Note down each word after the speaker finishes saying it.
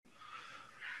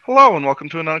Hello and welcome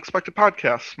to an unexpected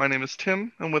podcast. My name is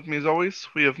Tim, and with me as always,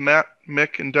 we have Matt,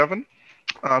 Mick, and Devin.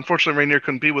 Unfortunately, Rainier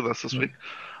couldn't be with us this week.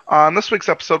 On this week's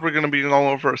episode, we're going to be going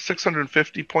over a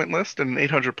 650 point list and an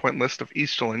 800 point list of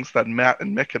Easterlings that Matt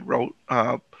and Mick had wrote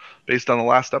based on the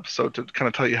last episode to kind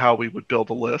of tell you how we would build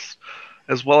a list,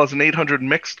 as well as an 800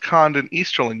 mixed Khand and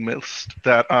Easterling list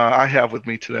that I have with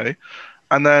me today.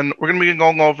 And then we're going to be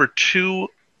going over two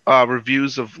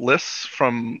reviews of lists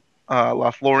from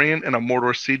Lothlorien and a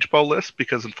Mordor Siege Bow list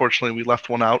because unfortunately we left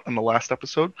one out in the last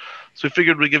episode. So we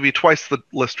figured we'd give you twice the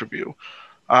list review.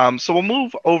 So we'll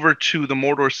move over to the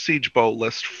Mordor Siege Bow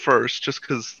list first, just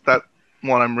because that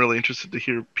one I'm really interested to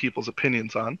hear people's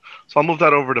opinions on. So I'll move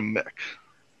that over to Mick.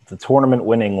 It's a tournament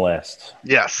winning list.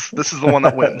 Yes, this is the one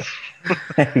that wins.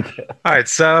 All right,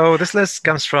 so this list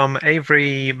comes from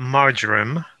Avery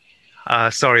Marjoram.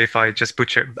 Sorry if I just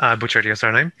butchered your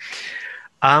surname.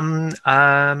 So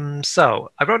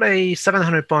I wrote a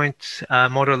 700-point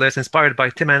Mordor list inspired by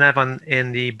Tim and Evan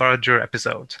in the Barad-dûr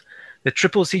episode. The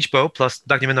triple siege bow plus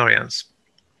Black Numenorians.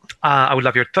 I would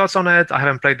love your thoughts on it. I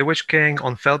haven't played the Witch King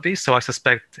on Felby, so I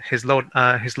suspect his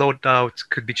loadout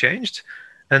could be changed.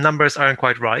 The numbers aren't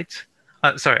quite right.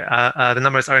 The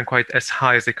numbers aren't quite as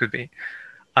high as they could be.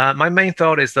 My main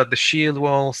thought is that the shield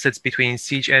wall sits between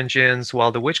siege engines,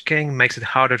 while the Witch King makes it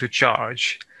harder to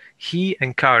charge. He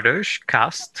and Kardush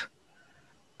cast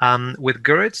with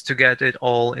Gurits to get it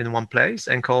all in one place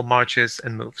and call marches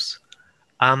and moves.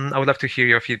 I would love to hear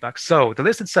your feedback. So the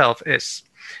list itself is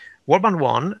Warband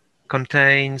 1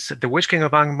 contains the Witch King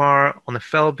of Angmar on the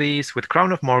Felbeast with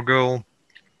Crown of Morgul,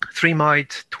 3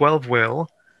 Might, 12 Will,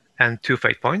 and 2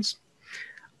 Fate points.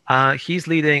 He's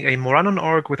leading a Morannon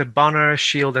Orc with a banner,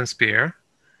 shield, and spear,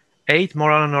 8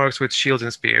 Morannon Orcs with shields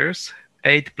and spears,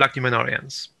 8 Black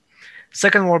Numenorians.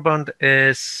 Second Warband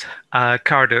is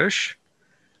Kardush,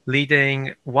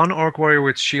 leading 1 Orc Warrior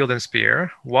with shield and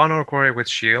spear, 1 Orc Warrior with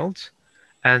shield,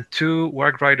 and 2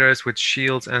 Warg Riders with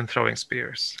shields and throwing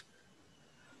spears.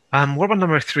 Warband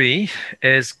number 3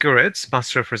 is Gurits,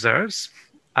 Master of Reserves.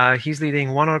 He's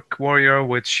leading 1 Orc Warrior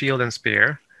with shield and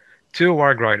spear, 2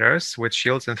 Warg Riders with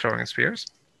shields and throwing spears.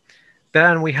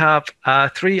 Then we have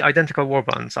 3 identical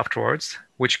Warbands afterwards,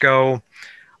 which go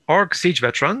Orc Siege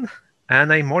Veteran and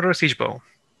a Mordor Siege Bow.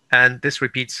 And this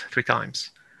repeats 3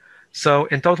 times. So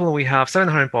in total, we have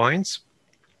 700 points,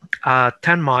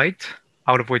 10 Might,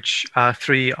 out of which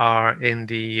 3 are in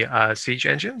the siege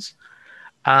engines,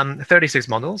 36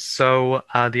 models. So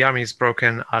the army is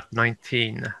broken at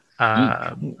 19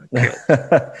 kill.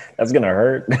 That's gonna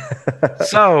hurt.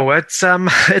 So it's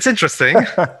interesting.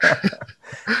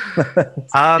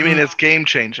 You mean it's game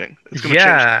changing? It's gonna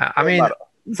yeah, I mean.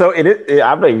 So I'm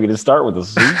not even going to start with the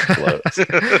siege floats.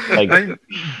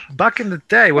 Back in the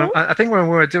day, I think when we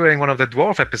were doing one of the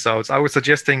dwarf episodes, I was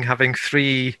suggesting having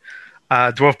 3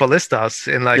 dwarf ballistas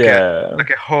in like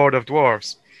a horde of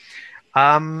dwarves.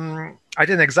 I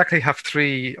didn't exactly have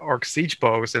 3 orc siege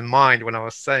bows in mind when I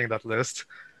was saying that list.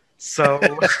 So,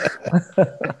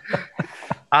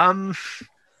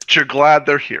 you're glad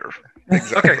they're here.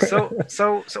 Exactly. Okay,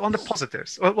 so on the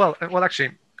positives. Well,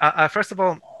 actually, first of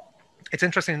all, it's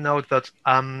interesting to note that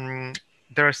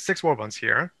there are 6 warbands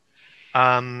here.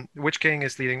 Witch King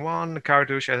is leading 1,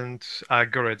 Kardush and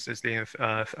Gurits is leading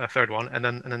a third one, and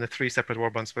then the 3 separate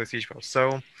warbands for the siege bows.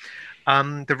 So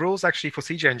the rules actually for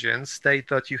siege engines state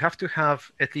that you have to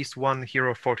have at least 1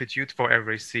 hero of fortitude for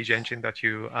every siege engine that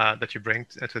you bring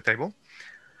to the table.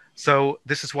 So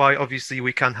this is why obviously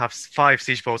we can't have 5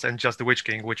 siege bows and just the Witch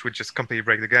King, which would just completely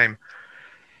break the game.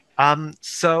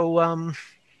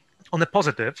 On the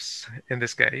positives, in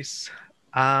this case,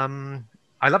 I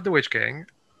love the Witch King.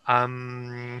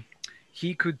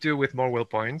 He could do with more will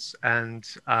points and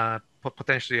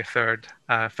potentially a third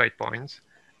fate point,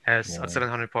 as at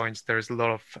 700 points, there's a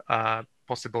lot of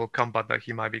possible combat that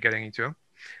he might be getting into.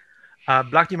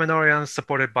 Black Numenorians,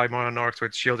 supported by Morannon Orcs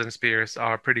with shield and spears,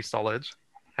 are pretty solid,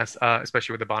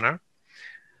 especially with the banner.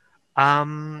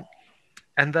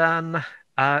 And then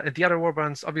the other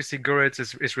warbands, obviously Gurits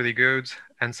is really good,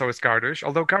 and so is Kardush.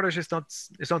 Although Kardush is not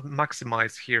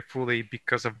maximized here fully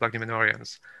because of Black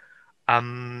Numenorians.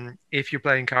 If you're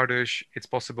playing Kardush, it's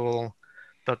possible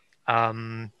that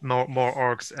more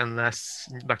orcs and less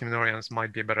Black Numenorians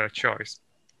might be a better choice.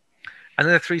 And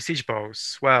then the 3 siege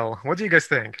bows. Well, what do you guys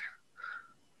think?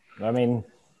 I mean,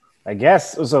 I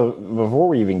guess so. Before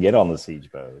we even get on the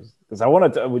siege bows, because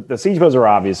the siege bows are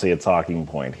obviously a talking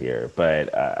point here,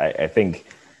 but I think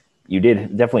you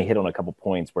did definitely hit on a couple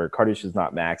points where Kardush is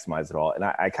not maximized at all. And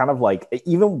I kind of like,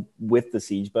 even with the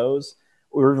siege bows,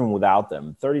 or even without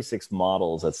them, 36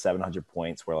 models at 700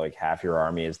 points, where like half your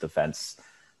army is defense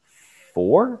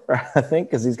 4, I think,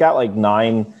 because he's got like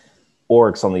 9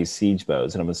 orcs on these siege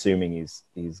bows, and I'm assuming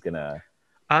he's gonna.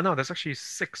 No, there's actually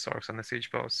 6 orcs on the siege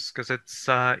bows because it's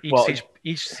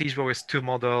each siege bow is 2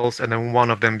 models, and then one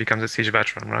of them becomes a siege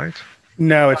veteran, right?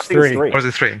 No, it's 3. Or is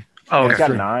it 3? Oh, He's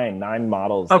okay. got nine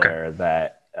models there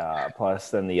that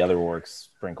plus then the other orcs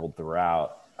sprinkled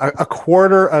throughout. A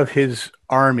quarter of his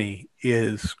army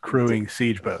is crewing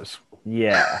siege bows.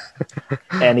 Yeah.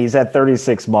 And he's at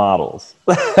 36 models.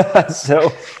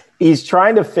 So he's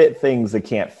trying to fit things that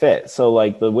can't fit. So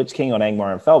like the Witch King on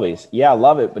Angmar and Felbase, I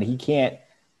love it, but he can't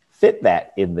fit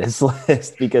that in this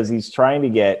list because he's trying to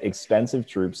get expensive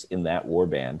troops in that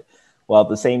warband while at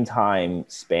the same time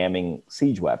spamming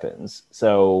siege weapons.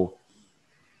 So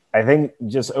I think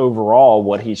just overall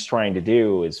what he's trying to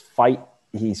do is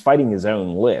he's fighting his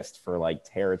own list for like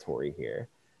territory here.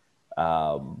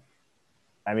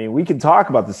 I mean, we can talk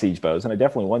about the siege bows, and I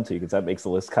definitely want to because that makes the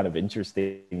list kind of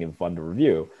interesting and fun to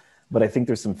review. But I think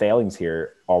there's some failings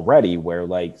here already where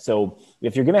so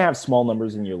if you're going to have small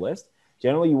numbers in your list,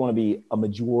 generally you want to be a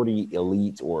majority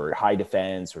elite or high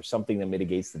defense or something that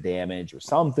mitigates the damage or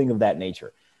something of that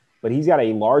nature. But he's got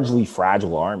a largely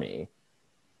fragile army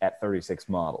at 36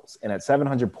 models. And at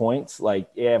 700 points,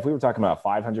 if we were talking about a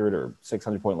 500 or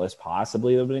 600 point list,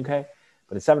 possibly it would have been okay.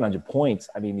 But at 700 points,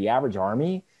 I mean, the average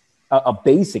army, a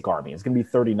basic army, is going to be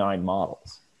 39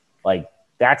 models.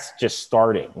 That's just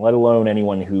starting, let alone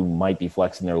anyone who might be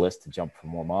flexing their list to jump for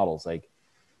more models.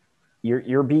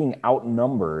 You're being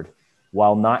outnumbered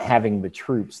while not having the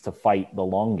troops to fight the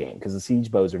long game because the siege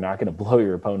bows are not going to blow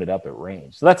your opponent up at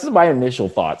range. So that's my initial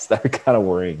thoughts that are kind of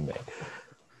worrying me.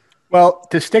 Well,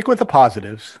 to stick with the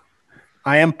positives,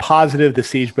 I am positive the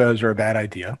siege bows are a bad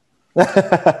idea.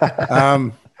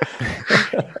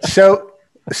 So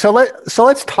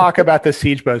let's talk about the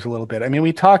siege bows a little bit. I mean,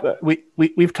 we've talked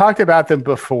about them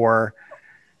before.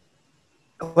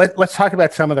 Let's talk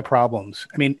about some of the problems.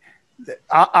 I mean, the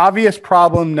obvious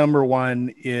problem number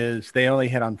one is they only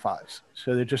hit on 5s,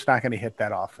 so they're just not going to hit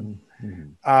that often.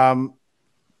 Mm-hmm.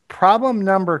 Problem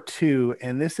number 2,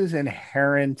 and this is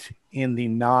inherent in the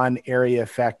non-area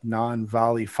effect,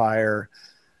 non-volley fire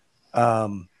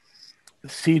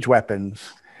siege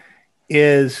weapons,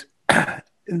 is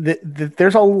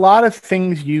there's a lot of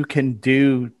things you can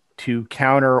do to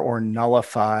counter or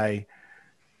nullify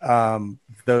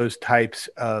those types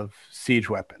of siege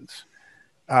weapons.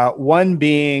 One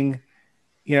being,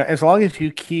 as long as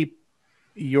you keep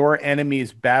your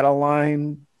enemy's battle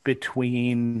line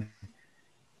between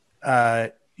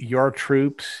your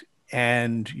troops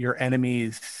and your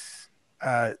enemy's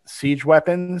siege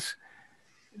weapons,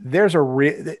 they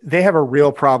have a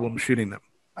real problem shooting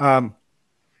them.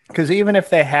 Because even if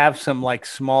they have some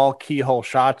small keyhole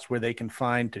shots where they can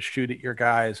find to shoot at your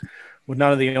guys with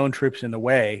none of the own troops in the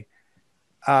way,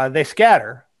 they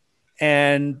scatter.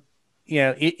 And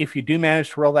if you do manage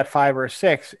to roll that 5 or a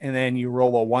 6, and then you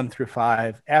roll a 1 through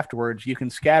 5 afterwards, you can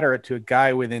scatter it to a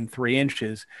guy within 3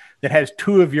 inches that has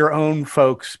 2 of your own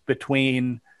folks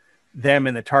between them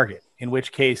and the target. In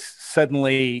which case,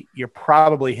 suddenly you're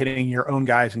probably hitting your own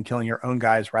guys and killing your own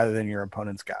guys rather than your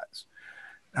opponent's guys.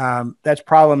 That's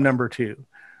problem number 2.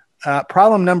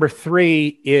 Problem number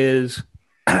 3 is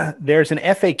there's an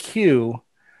FAQ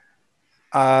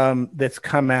that's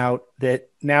come out that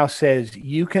now says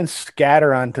you can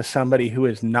scatter onto somebody who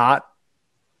is not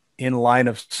in line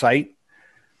of sight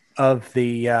of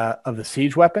the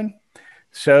siege weapon.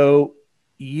 So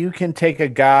you can take a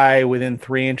guy within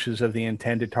 3 inches of the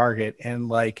intended target and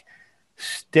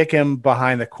stick him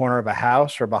behind the corner of a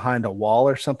house or behind a wall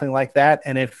or something like that.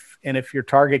 And if your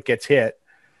target gets hit,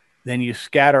 then you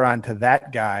scatter onto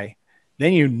that guy.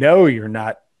 Then you're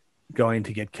not going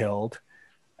to get killed.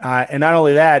 And not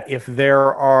only that, if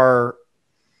there are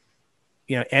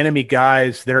enemy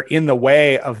guys that are in the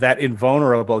way of that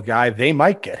invulnerable guy, they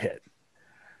might get hit.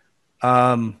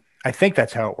 I think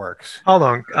that's how it works. Hold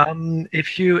on.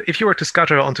 If you were to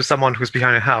scatter onto someone who's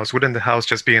behind a house, wouldn't the house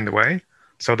just be in the way?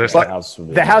 So there's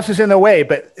the house is in the way,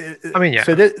 but I mean, yeah.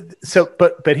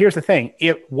 But here's the thing: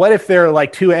 what if there are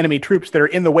 2 enemy troops that are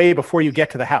in the way before you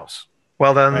get to the house?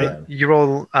 Well, then you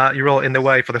roll in the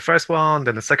way for the first one,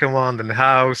 then the second one, then the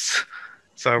house.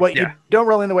 So you don't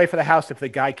roll in the way for the house if the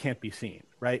guy can't be seen,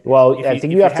 right? Well, I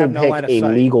think you have to pick a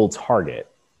legal target.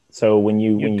 So when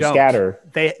you scatter,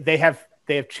 they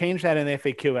have changed that in the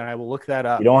FAQ, and I will look that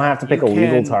up. You don't have to pick a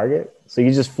legal target, so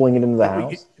you just fling it into the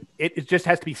house. It just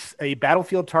has to be a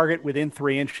battlefield target within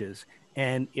 3 inches,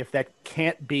 and if that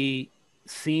can't be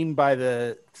seen by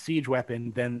the siege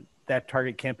weapon, then that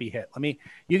target can't be hit.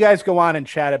 You guys go on and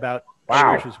chat about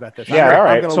Wow. about this. Yeah, all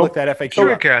right. I'm going to look that FAQ Sure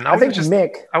you up. can. I think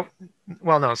Mick.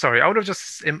 Well, no, sorry. I would have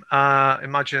just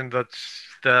imagined that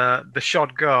the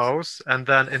shot goes and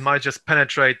then it might just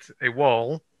penetrate a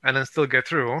wall and then still get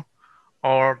through,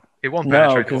 or it won't No,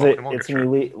 penetrate the because wall. It won't it's get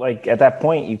through. like at that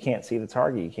point you can't see the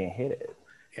target, you can't hit it.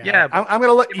 Yeah, I'm going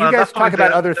to look. well, You guys that's talk why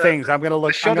about the- other the- things. I'm going to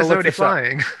look. The shot I'm going is to look already this up.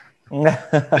 flying.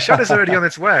 The shot is already on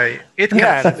its way. It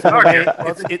Yeah, can it's in the way.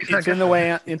 target. It's in the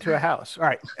way into a house. All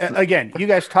right. Again, you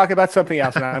guys talk about something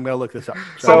else, and I'm going to look this up.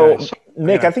 So, guys,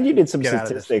 Nick, I think you did some get out of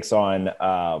this. statistics on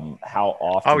how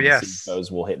often Oh, yes. siege bows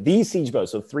will hit. These siege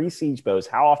bows, so 3 siege bows,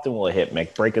 how often will it hit,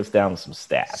 Mick? Break us down some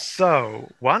stats. So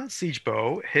one siege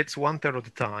bow hits 1/3 of the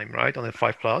time, right, on a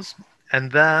 5+.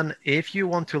 And then if you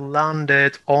want to land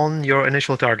it on your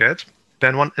initial target,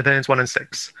 then it's 1 in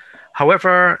 6.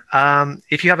 However,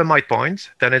 if you have a might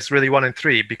point, then it's really 1 in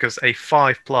 3 because a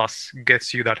 5+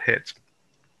 gets you that hit.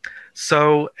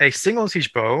 So a single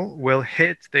siege bow will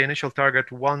hit the initial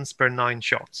target once per 9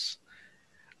 shots.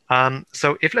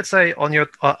 So if, let's say, on your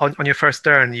first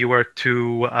turn you were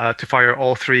to fire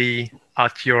all 3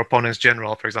 at your opponent's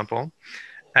general, for example,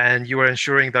 and you were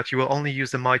ensuring that you will only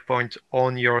use the might point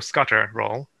on your scatter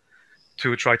roll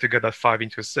to try to get that 5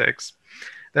 into a 6,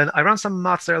 then I ran some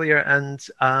maths earlier, and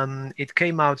it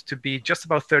came out to be just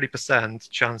about 30%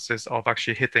 chances of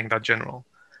actually hitting that general.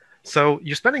 So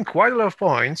you're spending quite a lot of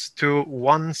points to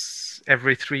once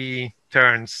every 3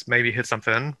 turns maybe hit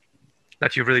something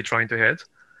that you're really trying to hit.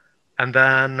 And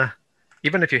then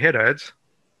even if you hit it,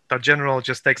 that general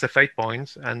just takes a fate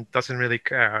point and doesn't really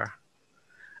care.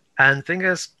 And thing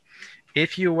is,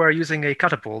 if you were using a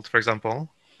catapult, for example,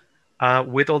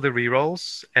 with all the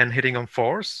rerolls and hitting on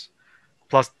 4s,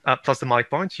 plus the might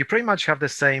point, you pretty much have the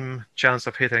same chance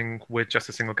of hitting with just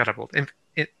a single catapult.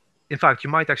 In fact, you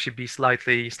might actually be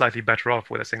slightly better off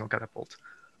with a single catapult.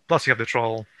 Plus, you have the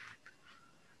troll,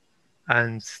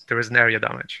 and there is an area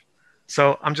damage.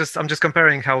 So I'm just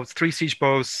comparing how 3 siege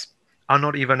bows are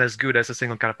not even as good as a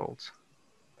single catapult.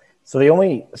 So the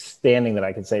only standing that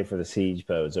I can say for the siege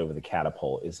bows over the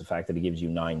catapult is the fact that it gives you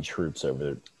 9 troops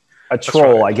over a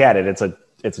troll. right. I get it;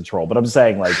 it's a troll, but I'm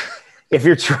saying like if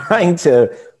you're trying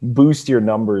to boost your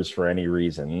numbers for any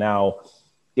reason. Now,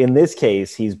 in this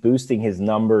case, he's boosting his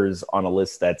numbers on a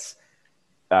list that's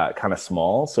kind of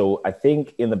small. So I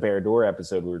think in the Bear-Door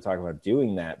episode, we were talking about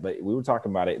doing that, but we were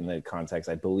talking about it in the context,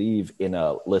 I believe, in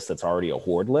a list that's already a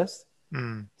horde list.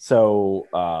 So,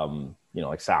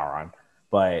 like Sauron.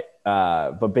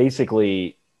 But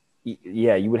basically,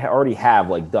 yeah, you would already have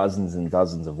like dozens and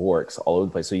dozens of orcs all over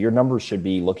the place. So your numbers should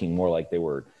be looking more like they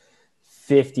were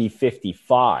 50,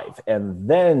 55. And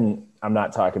then I'm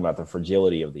not talking about the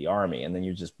fragility of the army. And then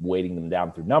you're just weighting them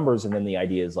down through numbers. And then the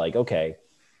idea is like, okay,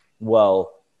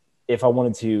 well, if I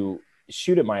wanted to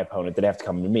shoot at my opponent, they'd have to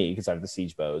come to me because I have the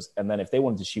siege bows. And then if they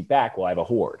wanted to shoot back, well, I have a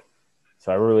horde.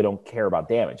 So I really don't care about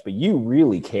damage, but you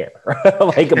really care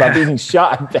like about being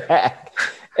shot back.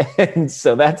 And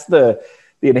so that's the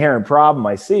inherent problem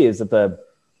I see is that the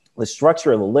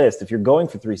structure of the list, if you're going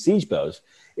for 3 siege bows,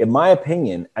 in my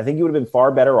opinion, I think you would have been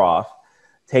far better off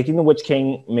taking the Witch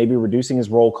King, maybe reducing his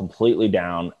roll completely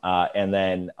down, and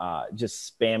then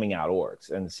just spamming out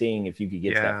orcs and seeing if you could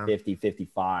get to that 50,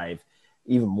 55,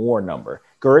 even more number.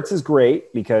 Gertz is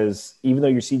great because even though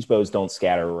your siege bows don't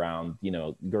scatter around,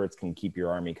 Gertz can keep your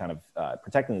army kind of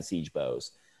protecting the siege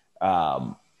bows,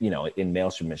 in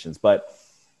Maelstrom missions. But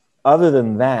other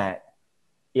than that,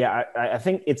 yeah, I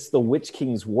think it's the Witch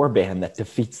King's Warband that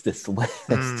defeats this list,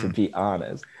 to be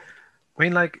honest. I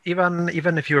mean, like,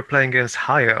 even if you were playing against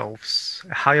high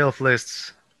elf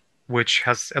lists, which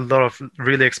has a lot of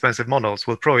really expensive models,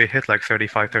 will probably hit like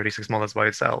 35, 36 models by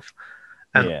itself.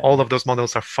 And all of those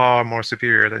models are far more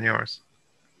superior than yours.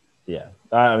 Yeah.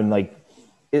 I mean, like,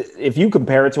 if you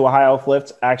compare it to a high elf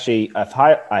list, actually,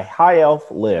 a high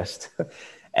elf list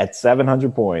at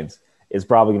 700 points is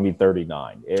probably going to be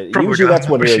 39. Usually that's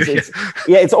what it is.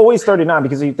 It's always 39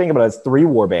 because if you think about it, it's 3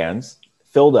 warbands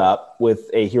filled up with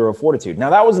a hero of fortitude. Now,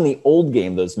 that was in the old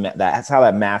game. That's how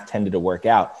that math tended to work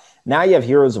out. Now you have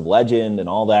heroes of legend and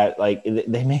all that. Like,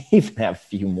 they may even have a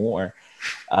few more.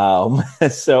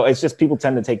 So it's just people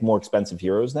tend to take more expensive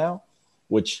heroes now,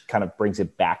 which kind of brings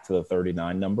it back to the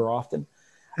 39 number often.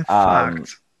 In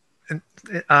fact,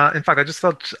 I just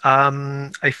thought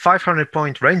a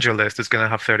 500-point ranger list is going to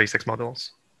have 36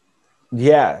 models.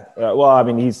 Yeah, well, I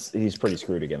mean, he's pretty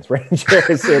screwed against rangers.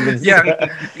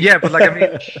 yeah, but like, I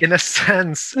mean, in a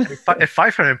sense, a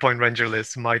 500-point ranger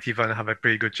list might even have a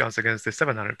pretty good chance against the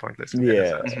 700-point list.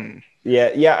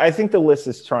 Yeah. I think the list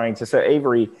is trying to. So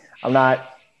Avery, I'm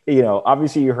not.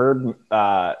 Obviously, you heard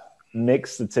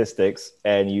Nick's statistics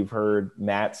and you've heard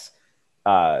Matt's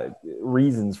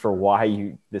reasons for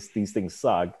why these things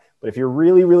suck. But if you're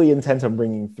really, really intent on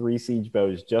bringing 3 siege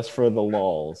bows just for the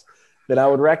lulls, then I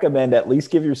would recommend at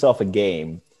least give yourself a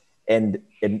game and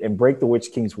break the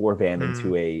Witch King's Warband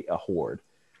into a horde,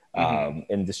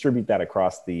 and distribute that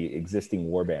across the existing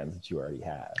warbands that you already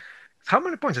have. How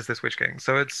many points is this Witch King?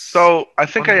 So I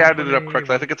think I added it up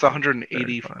correctly. I think it's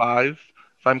 185,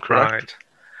 if I'm correct. Right.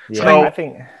 Yeah, So I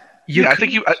think I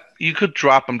think you could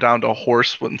drop them down to a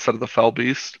horse instead of the Fell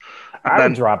Beast. I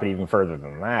would drop it even further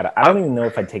than that. I don't even know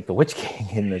if I'd take the Witch King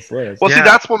in this list. Well, see,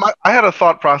 that's what I had a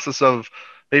thought process of.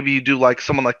 Maybe you do like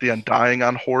someone like the Undying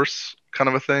on horse kind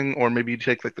of a thing, or maybe you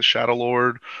take like the Shadow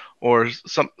Lord or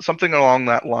something along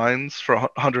that lines for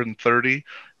 130.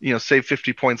 Save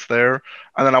 50 points there.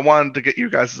 And then I wanted to get you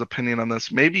guys' opinion on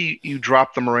this. Maybe you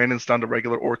drop the Morannons down to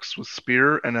regular orcs with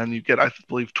spear, and then you get, I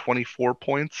believe, 24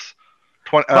 points.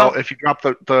 If you drop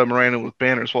the Morannon with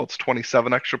banners, well, it's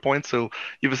 27 extra points. So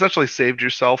you've essentially saved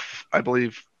yourself, I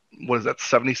believe, what is that,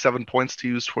 77 points to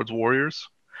use towards warriors?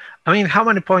 I mean, how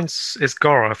many points is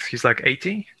Goroth? He's like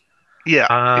 80?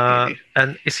 Yeah. 80.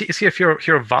 And is he a hero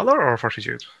of Valor or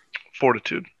Fortitude?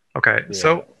 Fortitude. Okay, Yeah.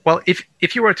 So, well,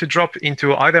 if you were to drop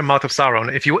into either Mouth of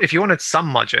Sauron, if you wanted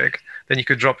some magic, then you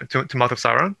could drop to Mouth of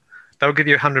Sauron. That would give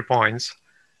you 100 points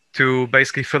to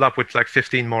basically fill up with like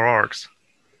 15 more orcs.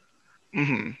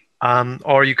 Mm-hmm.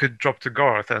 Or you could drop to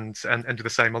Goroth and do the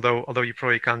same, although you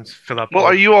probably can't fill up. Well,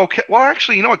 are you okay? Well,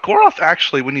 actually, you know what? Goroth,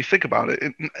 actually, when you think about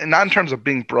it, not in terms of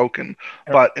being broken,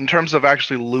 but in terms of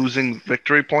actually losing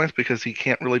victory points because he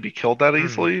can't really be killed that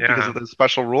easily because of the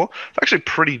special rule, it's actually a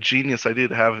pretty genius idea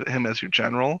to have him as your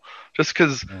general. Just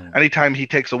because anytime he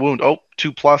takes a wound,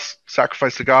 2+,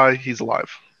 sacrifice the guy, he's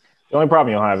alive. The only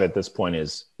problem you'll have at this point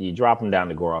is you drop him down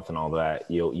to Goroth and all that.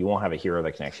 You won't have a hero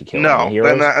that can actually kill any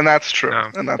heroes. And that's true.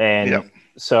 No.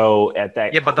 So at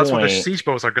that but that's what the siege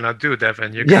bows are gonna do,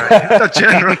 Devin. You can the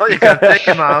general, you can take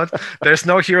him out. There's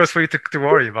no heroes for you to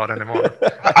worry about anymore.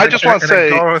 I just want to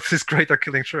say, Goroth is great at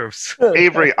killing troops.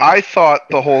 Avery, I thought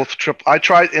the whole trip. I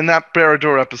tried in that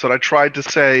Barad-dûr episode. I tried to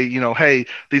say, hey,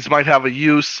 these might have a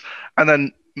use, and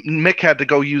then Mick had to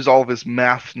go use all of his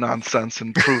math nonsense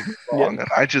and prove me wrong, and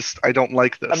I don't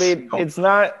like this. I mean, it's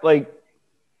not like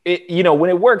it. When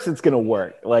it works, it's gonna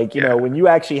work. Like when you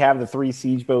actually have the 3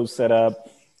 siege bows set up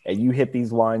and you hit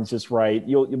these lines just right,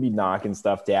 you'll be knocking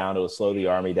stuff down. It'll slow the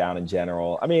army down in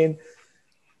general. I mean,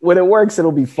 when it works,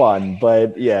 it'll be fun.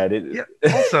 But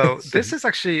Also, this is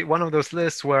actually one of those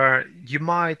lists where you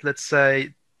might, let's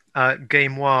say,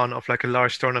 game 1 of like a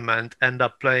large tournament, end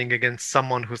up playing against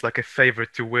someone who's like a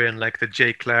favorite to win, like the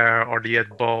Jay Clare or the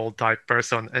Ed Ball type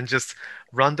person, and just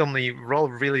randomly roll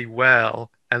really well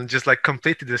and just like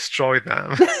completely destroy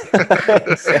them.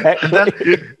 And then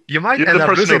you might end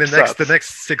up losing the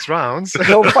next 6 rounds.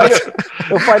 He'll fight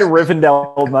a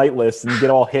Rivendell Knight list and get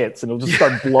all hits, and he'll just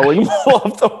start blowing them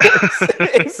off the horse.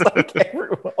 It's like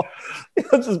everyone.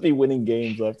 He'll just be winning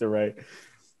games left and right.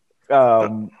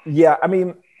 I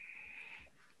mean,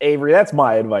 Avery, that's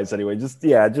my advice anyway. Just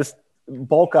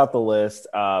bulk out the list.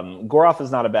 Goroth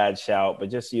is not a bad shout, but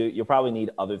just you'll probably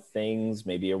need other things,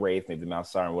 maybe a Wraith, maybe the Mouth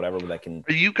of Sauron, whatever that can.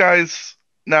 Are you guys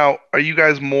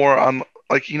more on,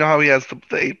 like, how he has the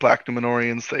 8 Black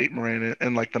Numenorians, the 8 Morannon,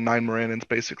 and like the 9 Morannons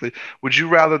basically? Would you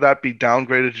rather that be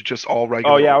downgraded to just all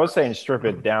regular? Oh yeah, I was saying strip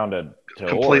it down to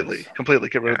completely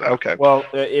get rid of that. Okay. Well,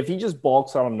 if he just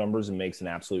bulks out on numbers and makes an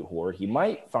absolute horde, he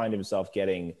might find himself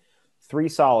getting 3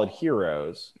 solid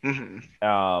heroes.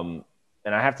 Mm-hmm.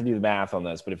 And I have to do the math on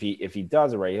this, but if he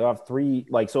does it right, he'll have 3,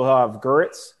 so he'll have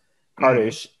Guritz,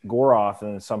 Kardish, Goroth,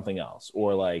 and something else,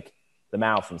 or like the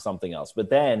Mouth and something else.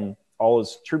 But then all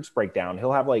his troops break down.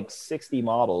 He'll have like 60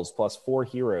 models plus 4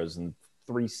 heroes and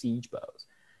 3 siege bows.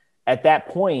 At that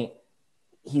point,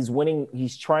 he's winning.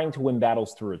 He's trying to win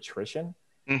battles through attrition,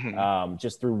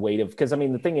 just through weight of. Because I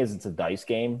mean, the thing is, it's a dice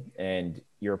game, and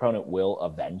your opponent will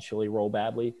eventually roll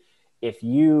badly. If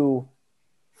you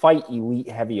fight elite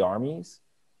heavy armies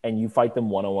and you fight them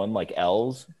 1-on-1 like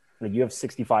elves, like you have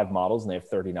 65 models and they have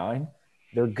 39,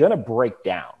 they're gonna break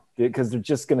down because they're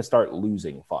just gonna start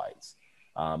losing fights.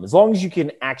 As long as you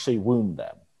can actually wound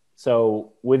them.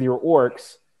 So with your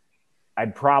orcs,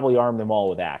 I'd probably arm them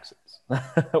all with axes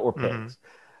or picks.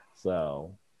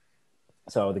 So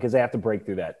because they have to break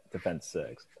through that defense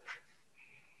 6.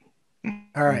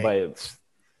 All right. But,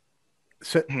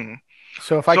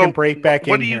 so if I can break back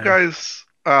in, what do you guys?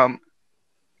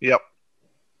 Yep.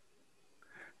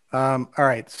 All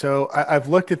right. So I've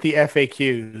looked at the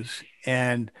FAQs,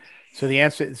 and so the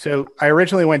answer. So I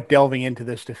originally went delving into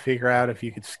this to figure out if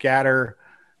you could scatter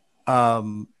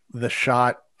the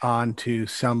shot onto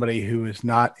somebody who is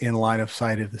not in line of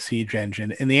sight of the siege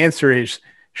engine? And the answer is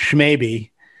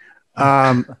shmaybe.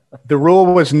 The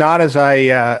rule was not as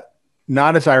I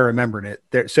remembered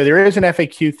it. So there is an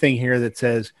FAQ thing here that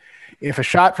says, if a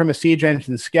shot from a siege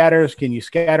engine scatters, can you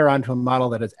scatter onto a model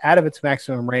that is out of its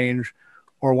maximum range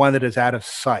or one that is out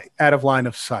of line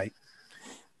of sight?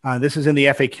 This is in the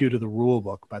FAQ to the rule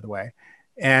book, by the way.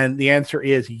 And the answer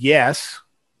is yes.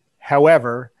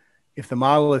 However, if the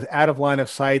model is out of line of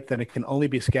sight, then it can only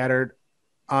be scattered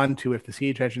onto if the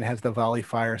siege engine has the volley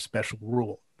fire special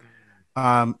rule.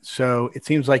 So it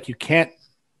seems like you can't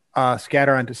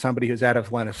scatter onto somebody who's out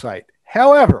of line of sight.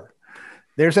 However,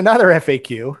 there's another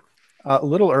FAQ a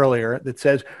little earlier that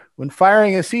says, when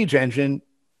firing a siege engine,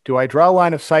 do I draw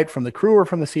line of sight from the crew or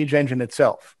from the siege engine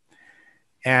itself?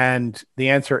 And the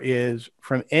answer is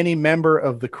from any member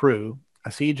of the crew.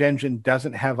 A siege engine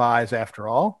doesn't have eyes after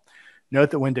all.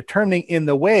 Note that when determining in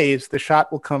the ways, the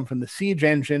shot will come from the siege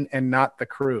engine and not the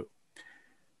crew.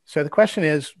 So the question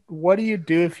is, what do you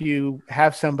do if you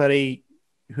have somebody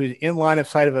who's in line of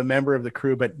sight of a member of the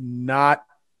crew, but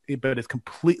is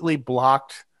completely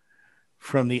blocked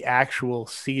from the actual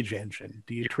siege engine?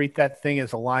 Do you treat that thing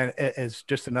as as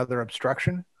just another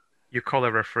obstruction? You call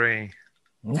a referee.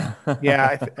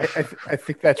 Yeah, I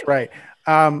think that's right.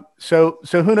 So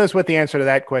who knows what the answer to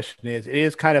that question is? It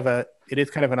is kind of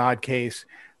an odd case.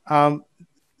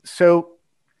 So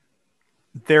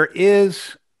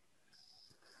there's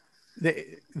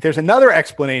another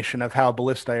explanation of how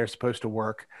ballistae are supposed to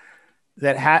work.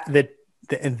 And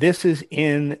this is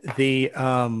in the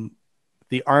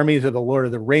Armies of the Lord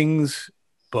of the Rings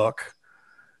book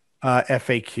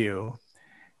FAQ.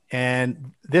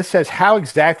 And this says, how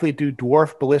exactly do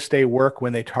dwarf ballistae work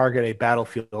when they target a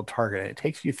battlefield target? And it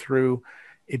takes you through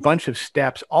a bunch of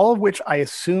steps, all of which I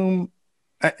assume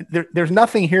there's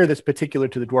nothing here that's particular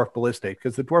to the dwarf ballistae,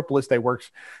 because the dwarf ballistae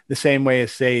works the same way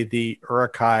as, say, the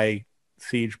Uruk-hai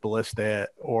siege ballista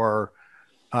or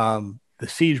the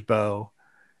siege bow.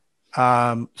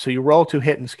 So you roll to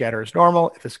hit and scatter as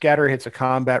normal. If a scatter hits a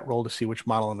combat, roll to see which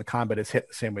model in the combat is hit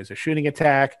the same way as a shooting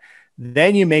attack.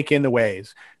 Then you make in the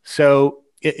ways. So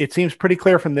it seems pretty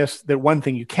clear from this that one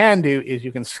thing you can do is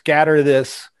you can scatter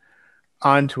this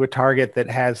onto a target that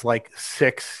has like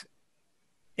 6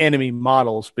 enemy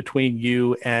models between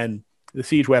you and the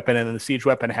siege weapon, and then the siege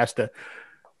weapon has to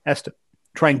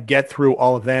try and get through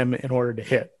all of them in order to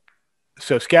hit.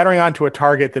 So scattering onto a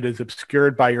target that is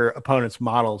obscured by your opponent's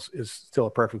models is still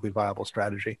a perfectly viable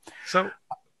strategy. So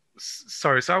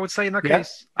I would say in that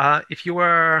case, if you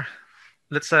were,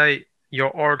 let's say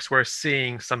your orcs were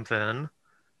seeing something.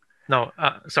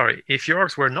 If your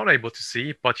orcs were not able to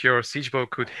see, but your siege bow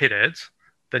could hit it,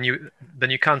 then you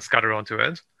can't scatter onto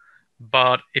it.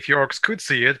 But if your orcs could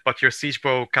see it, but your siege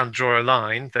bow can't draw a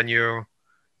line, then you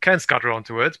can scatter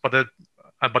onto it, but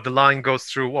the line goes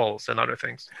through walls and other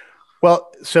things.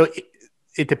 Well, so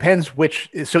it depends which.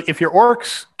 So if your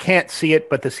orcs can't see it,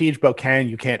 but the siege bow can,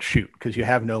 you can't shoot because you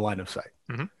have no line of sight.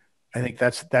 Mm-hmm. I think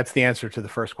that's the answer to the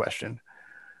first question.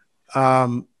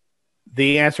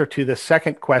 The answer to the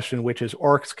second question, which is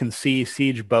orcs can see,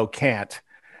 siege bow can't,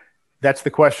 that's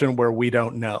the question where we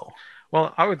don't know.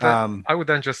 Well, I would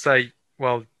then just say,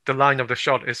 well, the line of the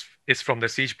shot is from the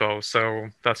siege bow, so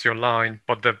that's your line,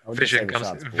 but the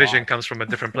vision comes from a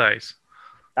different place.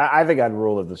 I think I'd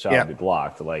rule that the shot would be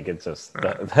blocked. Like, it's just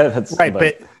that's right.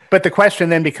 But the question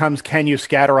then becomes, can you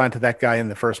scatter onto that guy in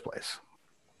the first place?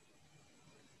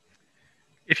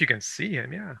 If you can see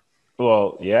him, yeah.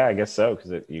 Well, yeah, I guess so,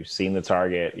 because you've seen the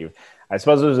target. I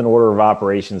suppose there's an order of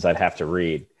operations I'd have to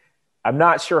read. I'm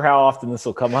not sure how often this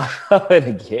will come up in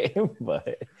a game,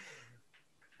 but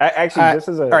actually, this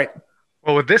is all right.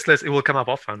 Well, with this list, it will come up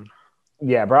often.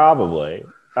 Yeah, probably.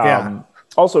 Yeah.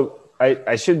 Also,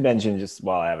 I should mention, just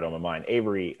while I have it on my mind,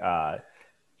 Avery,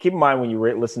 keep in mind when you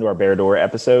listen to our Barad-dûr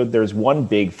episode, there's one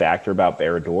big factor about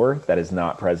Barad-dûr that is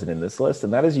not present in this list,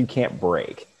 and that is you can't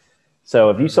break.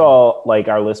 So if you saw like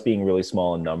our list being really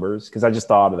small in numbers, because I just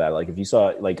thought of that, like if you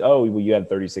saw like, oh, well, you had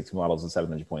 36 models and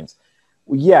 700 points.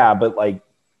 Well, yeah, but like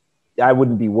I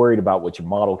wouldn't be worried about what your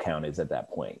model count is at that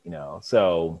point, you know?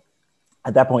 So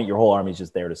at that point, your whole army is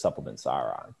just there to supplement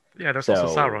Sauron. Yeah, there's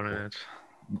also Sauron in it.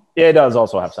 It does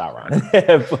also have Sauron,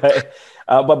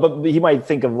 but he might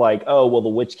think of like, oh, well, the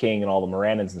Witch King and all the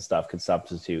Morannons and stuff could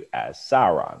substitute as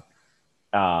Sauron.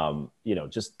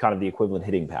 Just kind of the equivalent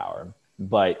hitting power,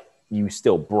 but you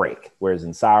still break. Whereas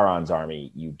in Sauron's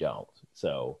army, you don't.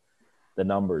 So the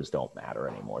numbers don't matter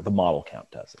anymore. The model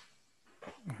count doesn't.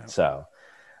 So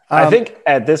I think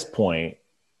at this point,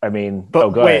 I mean, But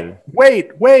go ahead.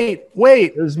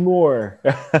 wait. There's more.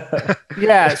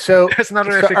 Yeah. So There's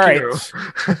another so, all right.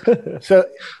 FAQ. So,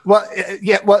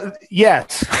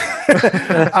 yes.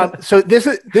 So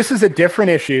this is a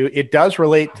different issue. It does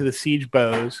relate to the siege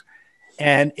bows,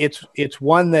 and it's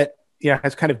one that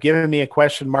has kind of given me a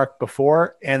question mark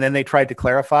before, and then they tried to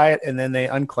clarify it, and then they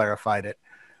unclarified it.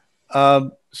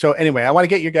 So anyway, I want to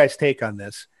get your guys' take on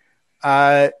this.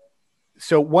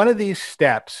 So one of these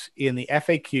steps in the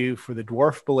FAQ for the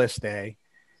Dwarf Ballistae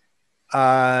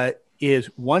is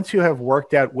once you have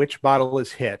worked out which model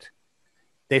is hit,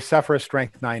 they suffer a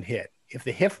Strength 9 hit. If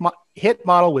the hit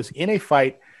model was in a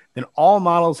fight, then all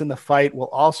models in the fight will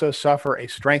also suffer a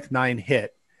Strength 9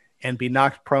 hit and be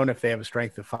knocked prone if they have a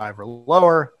Strength of 5 or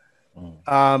lower.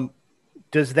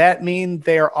 Does that mean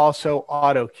they are also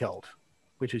auto-killed,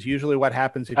 which is usually what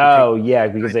happens if you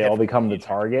because they all become the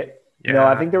target? Yeah. No,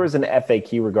 I think there was an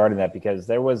FAQ regarding that because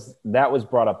that was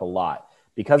brought up a lot.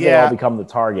 Because they all become the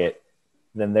target,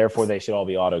 then therefore they should all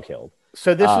be auto-killed.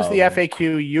 So this is the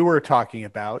FAQ you were talking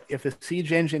about. If the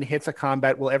siege engine hits a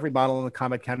combat, will every model in the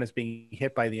combat count as being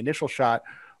hit by the initial shot,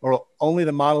 or will only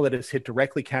the model that is hit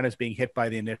directly count as being hit by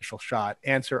the initial shot?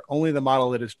 Answer, only the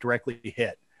model that is directly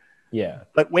hit. Yeah.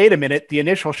 But wait a minute, the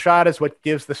initial shot is what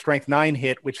gives the Strength 9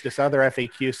 hit, which this other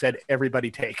FAQ said everybody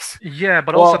takes. Yeah,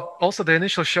 but also the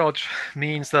initial shot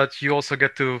means that you also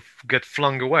get to get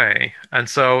flung away. And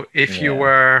so if you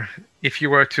were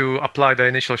to apply the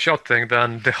initial shot thing,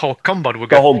 then the whole combat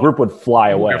would whole group would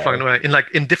fly away. Flying away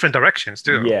in different directions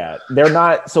too. Yeah. They're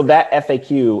not so that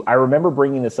FAQ, I remember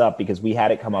bringing this up because we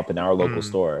had it come up in our local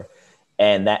store,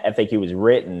 and that FAQ was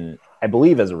written, I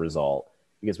believe, as a result.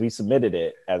 Because we submitted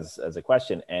it as a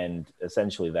question, and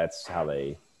essentially that's how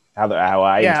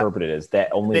I interpret it is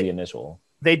that only the initial.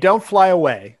 They don't fly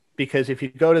away because if you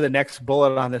go to the next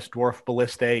bullet on this Dwarf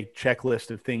Ballistae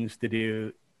checklist of things to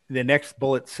do, the next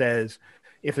bullet says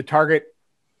if the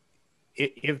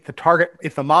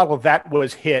model that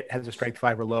was hit has a Strength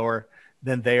 5 or lower,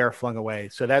 then they are flung away.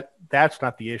 So that's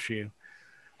not the issue.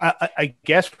 I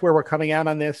guess where we're coming out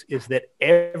on this is that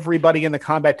everybody in the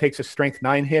combat takes a Strength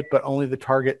 9 hit, but only the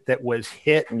target that was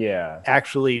hit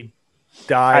actually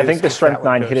dies. I think the Strength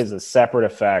 9 hit is a separate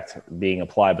effect being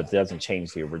applied, but it doesn't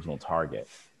change the original target.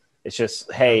 It's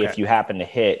just, if you happen to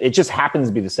hit, it just happens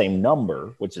to be the same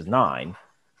number, which is 9,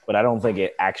 but I don't think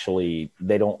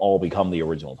they don't all become the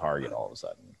original target all of a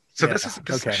sudden. So this is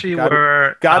actually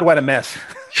where what a mess.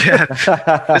 Yeah,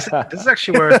 this is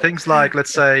actually where things like,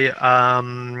 let's say,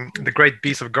 the Great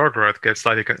Beast of Gorgoroth gets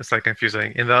slightly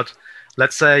confusing. In that,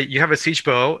 let's say you have a siege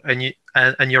bow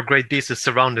and your Great Beast is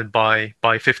surrounded by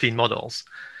 15 models.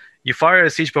 You fire a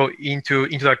siege bow into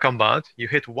that combat. You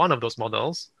hit one of those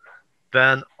models,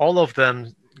 then all of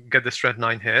them get the Strength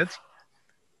 9 hit.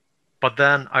 But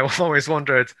then I always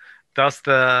wondered, does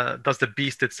the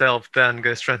beast itself then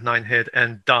get a Strength 9 hit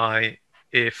and die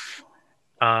if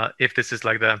this is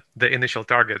like the initial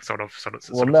target sort of?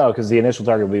 No, because the initial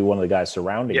target would be one of the guys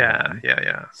surrounding him.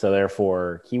 Yeah. So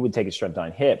therefore, he would take a Strength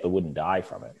 9 hit, but wouldn't die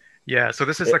from it. Yeah. So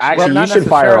this is actually you should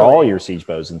fire all your siege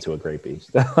bows into a Great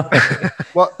Beast.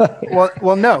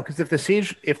 well, no, because if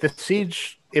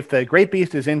the Great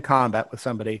Beast is in combat with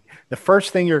somebody, the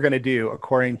first thing you're going to do,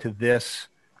 according to this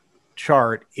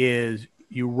chart, is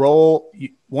you roll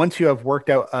once you have worked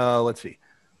out. Let's see.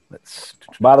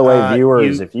 By the way,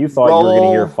 viewers, if you thought you were going to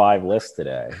hear 5 lists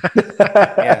today,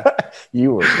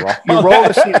 you were wrong. You roll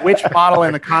to see which model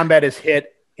in the combat is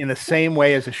hit in the same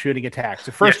way as a shooting attack.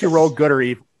 So first you roll good or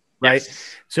evil, right?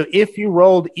 Yes. So if you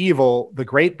rolled evil, the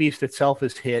Great Beast itself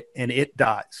is hit and it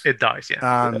dies. It dies,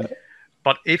 yeah.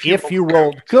 But if you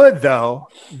rolled good, though,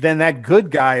 then that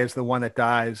good guy is the one that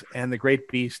dies, and the Great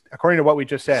Beast, according to what we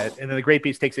just said, and then the Great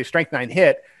Beast takes a Strength 9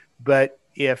 hit, but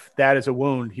if that is a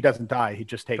wound, he doesn't die. He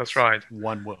just takes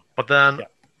one wound. But then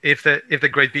if the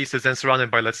Great Beast is then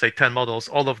surrounded by, let's say, 10 models,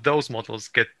 all of those models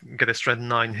get a Strength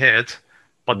 9 hit,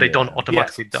 but they don't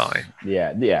automatically die.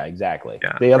 Yeah, exactly.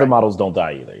 Yeah. The other models don't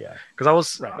die either, Because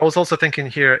I was also thinking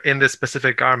here, in this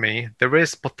specific army, there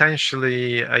is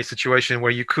potentially a situation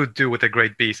where you could do with a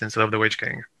Great Beast instead of the Witch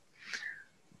King.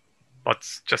 But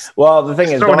just the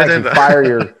thing is, don't actually fire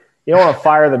your. You don't want to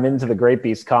fire them into the Great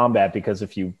Beast combat because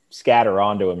if you scatter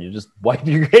onto them, you just wipe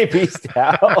your Great Beast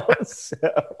out. So,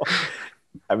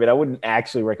 I mean, I wouldn't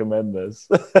actually recommend this.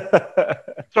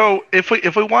 So if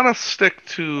we want to stick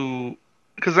to,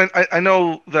 because I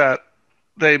know that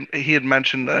he had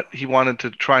mentioned that he wanted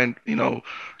to try and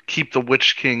keep the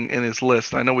Witch King in his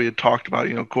list? I know we had talked about,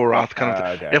 Goroth kind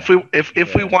of. Okay.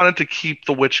 If we wanted to keep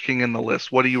the Witch King in the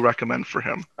list, what do you recommend for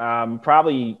him?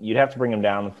 Probably you'd have to bring him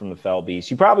down from the Fell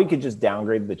Beast. You probably could just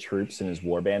downgrade the troops in his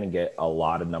warband and get a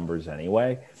lot of numbers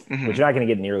anyway, but you're not going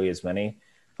to get nearly as many.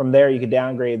 From there, you could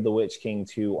downgrade the Witch King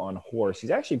to on horse.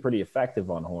 He's actually pretty effective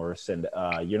on horse, and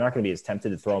you're not going to be as tempted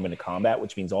to throw him into combat,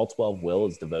 which means all 12 will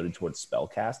is devoted towards spell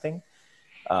casting,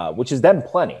 which is then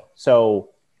plenty. So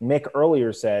Mick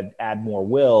earlier said add more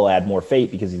will, add more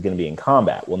fate because he's going to be in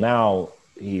combat. Well, now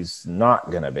he's not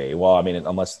going to be. Well, I mean,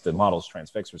 unless the model's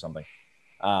transfixed or something.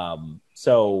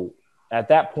 So at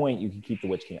that point, you can keep the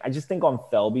Witch King. I just think on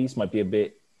Fell Beast might be a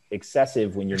bit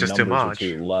excessive when your Just numbers are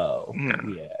too too low.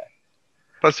 Mm. Yeah.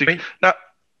 Plus, now,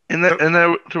 and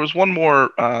there was one more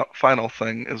final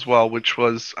thing as well, which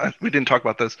was we didn't talk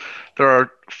about this. There are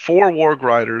 4 Warg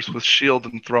Riders with shield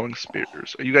and throwing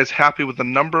spears. Are you guys happy with the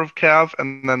number of Cav?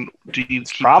 And then do you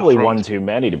keep Probably the one too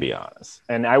many, to be honest.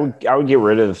 And I would get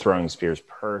rid of the throwing spears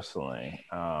personally.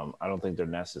 I don't think they're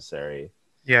necessary.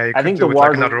 Yeah, you I could think do the it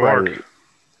like Warg another orc.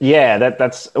 Yeah,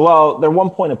 that's well, they're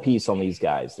 1 point apiece on these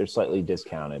guys. They're slightly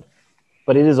discounted,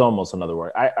 but it is almost another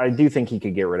Warg. I do think he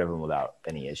could get rid of them without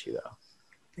any issue, though.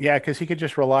 Yeah, because he could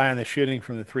just rely on the shooting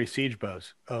from the 3 siege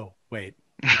bows. Oh, wait.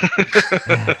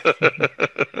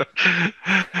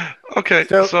 Okay,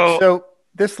 so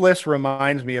this list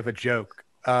reminds me of a joke.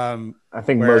 I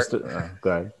think Where-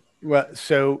 go ahead. Well,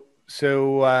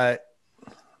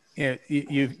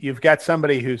 you've got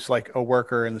somebody who's like a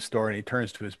worker in the store, and he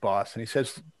turns to his boss and he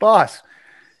says, "Boss,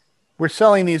 we're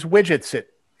selling these widgets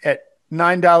at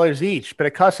 $9 each, but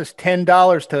it costs us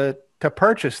 $10 to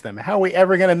purchase them. How are we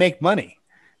ever going to make money?"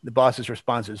 The boss's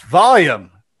response is, "Volume.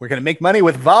 We're going to make money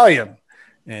with volume,"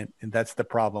 and that's the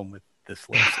problem with this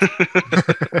list.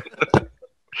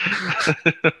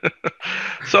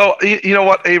 So, you know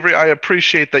what, Avery? I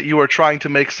appreciate that you are trying to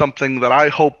make something that I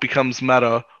hope becomes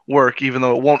meta work, even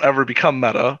though it won't ever become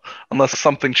meta unless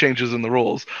something changes in the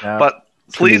rules. No, But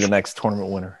it's gonna be please, the next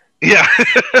tournament winner. yeah,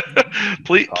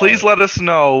 please let us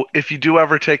know if you do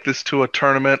ever take this to a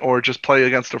tournament or just play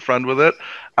against a friend with it.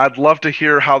 I'd love to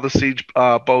hear how the siege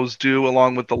bows do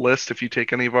along with the list. If you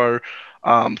take any of our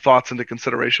thoughts into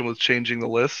consideration with changing the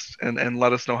list, and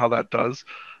let us know how that does.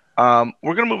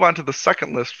 We're going to move on to the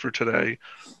second list for today,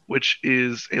 which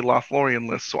is a Lothlorien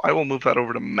list. So I will move that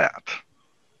over to Matt.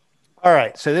 All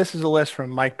right, so this is a list from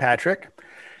Mike Patrick,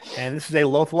 and this is a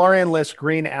Lothlorien list,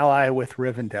 green ally with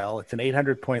Rivendell. It's an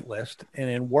 800-point list, and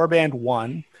in Warband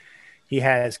 1, he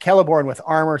has Celeborn with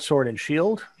armor, sword, and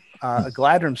shield, a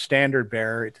Gladrim Standard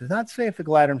Bearer. It does not say if the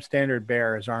Gladrim Standard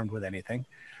Bearer is armed with anything.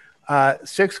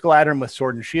 6 Gladrim with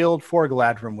sword and shield, 4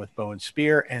 Gladrim with bow and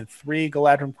spear, and 3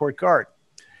 Gladrim Court Guard.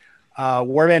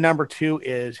 Warband number 2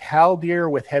 is Haldir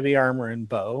with heavy armor and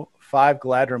bow, 5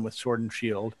 Gladrim with sword and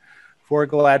shield, 4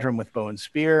 Gladrim with bow and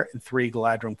spear, and 3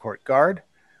 Gladrim Court Guard.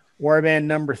 Warband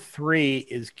number 3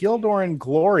 is Gildoran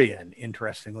Glorian,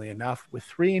 interestingly enough, with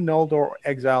 3 Noldor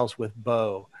exiles with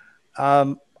bow.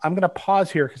 I'm going to pause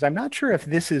here because I'm not sure if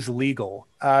this is legal.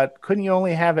 Couldn't you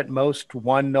only have at most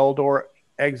 1 Noldor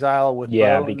exile with bow?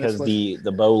 Yeah, because the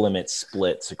bow limit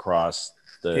splits across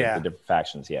the different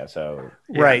factions. Yeah, so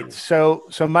right. So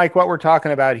Mike, what we're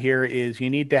talking about here is you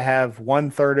need to have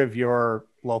 1/3 of your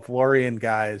Lothlorien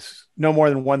guys, no more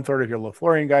than 1/3 of your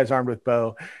Lothlorien guys armed with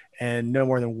bow, and no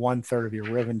more than 1/3 of your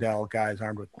Rivendell guys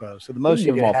armed with bow. So the most you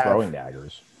give could them all have, throwing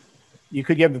daggers. you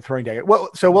could give them throwing dagger. Well,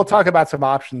 so we'll talk about some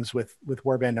options with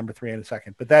Warband number 3 in a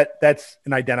second, but that's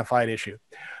an identified issue.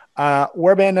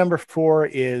 Warband number 4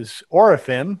 is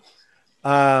Orifim,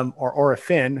 or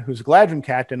Orifin, who's a Gladrim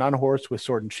captain on a horse with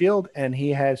sword and shield, and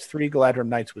he has 3 Gladrim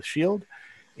knights with shield.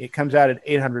 It comes out at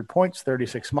 800 points,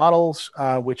 36 models,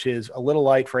 which is a little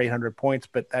light for 800 points,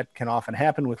 but that can often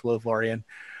happen with Lothlorien.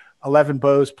 11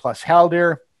 bows plus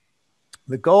Haldir.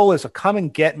 The goal is a come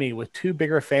and get me with 2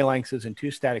 bigger phalanxes and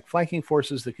 2 static flanking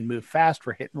forces that can move fast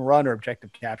for hit and run or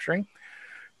objective capturing.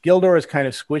 Gildor is kind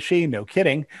of squishy, no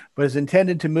kidding, but is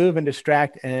intended to move and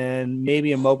distract and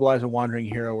maybe immobilize a wandering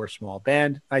hero or small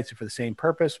band. Knights are for the same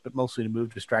purpose, but mostly to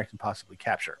move, distract, and possibly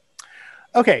capture.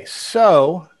 Okay,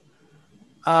 so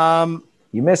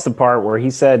you missed the part where he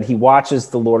said he watches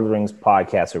the Lord of the Rings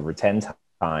podcast over 10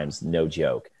 times, no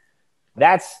joke.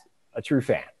 That's a true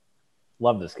fan.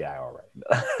 Love this guy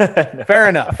already. Fair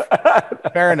enough.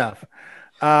 Fair enough.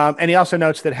 And he also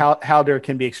notes that Haldir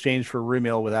can be exchanged for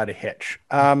Rumil without a hitch.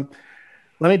 Let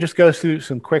me just go through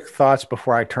some quick thoughts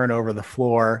before I turn over the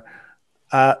floor.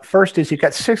 First is you've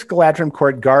got 6 Galadrim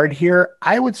Court Guard here.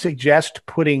 I would suggest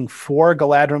putting 4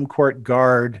 Galadrim Court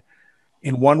Guard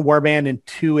in one warband and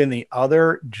 2 in the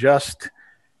other, just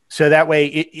So that way,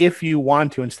 if you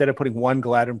want to, instead of putting one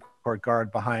Galadrim Court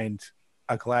guard behind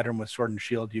a Galadrim with sword and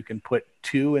shield, you can put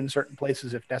two in certain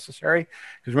places if necessary.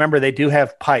 Because remember, they do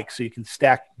have pikes, so you can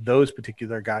stack those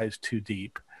particular guys too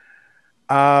deep.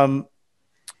 I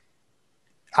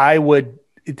would,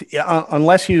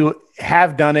 unless you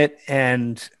have done it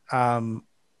and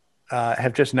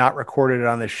have just not recorded it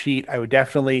on the sheet, I would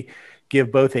definitely give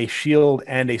both a shield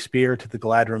and a spear to the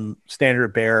Galadrim standard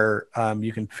bearer.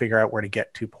 You can figure out where to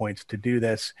get 2 points to do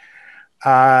this.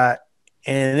 And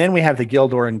then we have the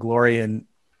Gildor and Glorian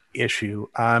issue.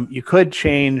 You could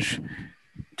change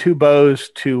 2 bows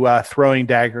to throwing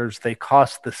daggers. They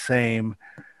cost the same.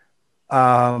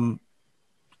 And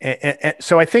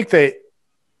so I think that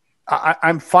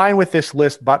I'm fine with this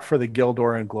list, but for the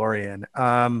Gildor and Glorian.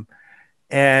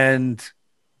 And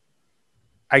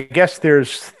I guess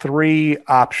there's 3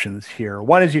 options here.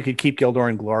 One is you could keep Gildor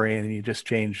and Glorian and you just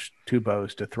change 2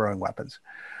 bows to throwing weapons.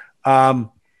 And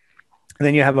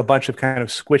then you have a bunch of kind of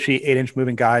squishy 8-inch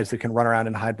moving guys that can run around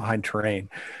and hide behind terrain.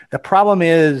 The problem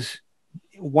is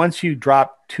once you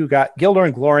drop 2 guys, Gildor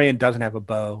and Glorian doesn't have a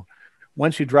bow.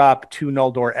 Once you drop 2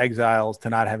 Noldor exiles to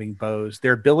not having bows,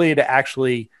 their ability to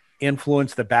actually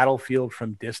influence the battlefield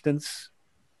from distance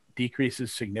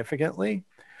decreases significantly.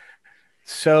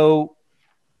 So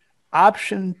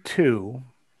option 2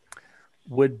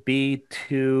 would be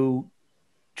to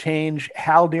change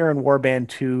Haldir and Warband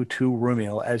 2 to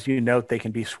Rumiel. As you note, they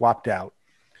can be swapped out.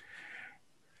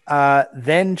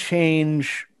 Then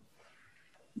change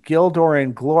Gildor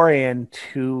and Glorian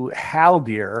to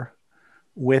Haldir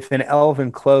with an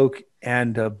elven cloak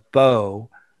and a bow.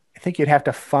 I think you'd have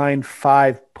to find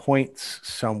 5 points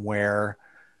somewhere.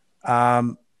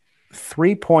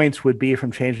 3 points would be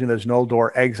from changing those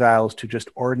Noldor exiles to just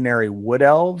ordinary wood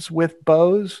elves with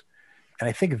bows. And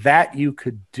I think that you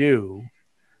could do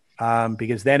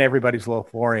because then everybody's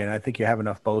Lothlorien. I think you have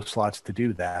enough bow slots to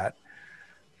do that.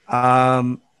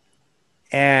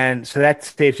 And so that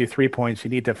saves you 3 points. You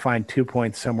need to find 2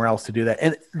 points somewhere else to do that.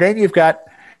 And then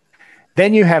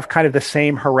you have kind of the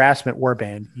same harassment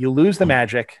warband. You lose the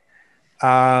magic.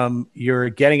 You're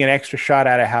getting an extra shot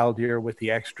out of Haldir with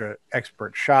the extra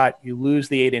expert shot. You lose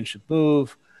the 8-inch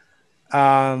move.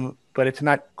 But it's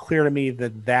not clear to me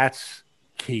that that's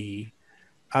key.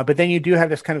 But then you do have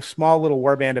this kind of small little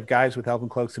warband of guys with elven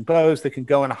cloaks and bows that can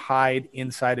go and hide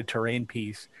inside a terrain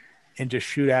piece and just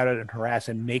shoot at it and harass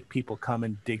and make people come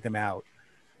and dig them out,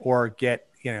 or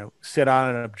sit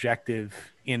on an objective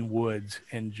in woods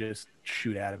and just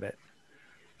shoot out of it.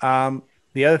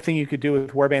 The other thing you could do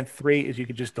with Warband 3 is you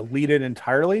could just delete it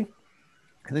entirely.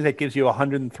 I think that gives you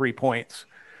 103 points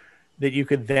that you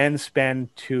could then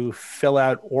spend to fill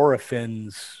out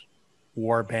Orofin's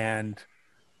Warband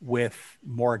with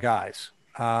more guys.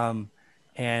 And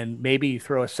maybe you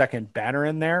throw a second banner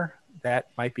in there. That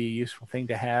might be a useful thing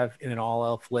to have in an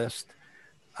all-elf list.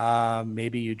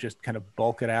 Maybe you just kind of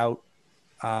bulk it out.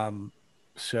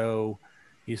 So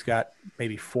he's got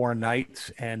maybe 4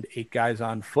 knights and 8 guys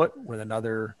on foot with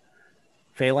another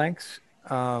phalanx.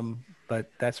 But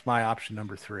that's my option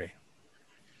number 3.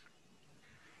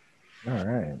 All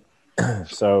right.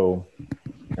 So,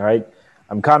 all right.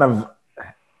 I'm glad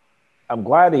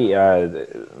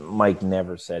Mike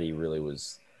never said he really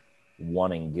was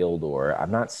wanting Gildor. I'm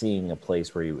not seeing a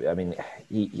place where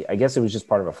I guess it was just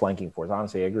part of a flanking force.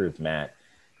 Honestly, I agree with Matt.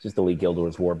 Just delete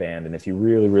Gildor's warband, and if you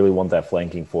really, really want that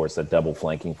flanking force, that double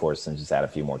flanking force, then just add a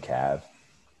few more cav.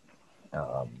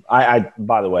 I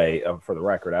by the way, for the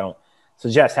record, I don't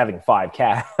suggest having 5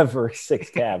 cav or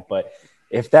 6 cav, but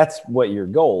if that's what your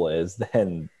goal is,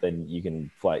 then you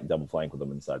can double flank with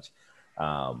them and such.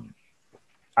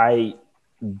 I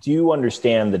do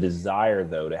understand the desire,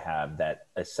 though, to have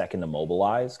a second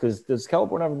immobilize, because does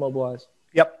Celeborn have immobilize?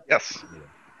 Yep. Yes.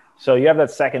 So you have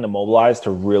that second immobilize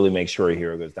to really make sure a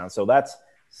hero goes down. So that's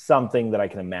something that I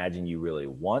can imagine you really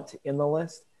want in the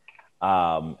list,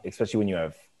 especially when you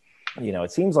have,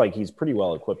 it seems like he's pretty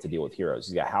well equipped to deal with heroes.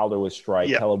 He's got Haldir with Strike,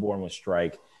 Celeborn with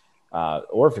Strike,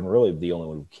 Orphan really the only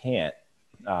one who can't.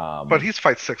 But he's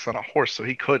fight 6 on a horse, so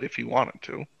he could if he wanted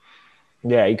to.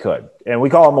 Yeah, he could. And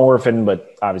we call him Orphan,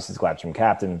 but obviously it's Gladstone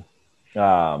Captain.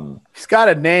 He's got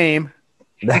a name.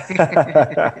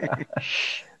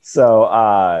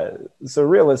 So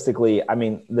realistically, I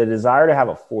mean, the desire to have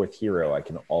a 4th hero, I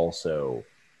can also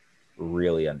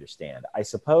really understand. I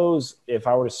suppose if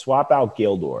I were to swap out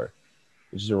Gildor,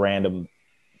 which is a random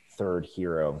 3rd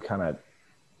hero, I'm kind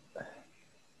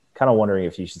of wondering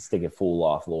if you should stick it full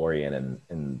Lothlorien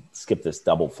and skip this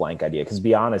double flank idea. Because to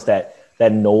be honest, that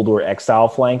Noldor exile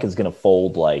flank is going to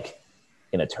fold like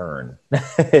in a turn.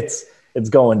 it's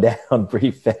going down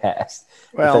pretty fast.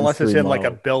 Well, unless it's three in like a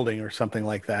models. building or something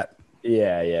like that.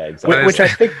 Yeah, exactly. Which I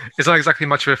think, it's not exactly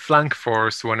much of a flank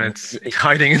force when it's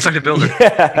hiding inside a building.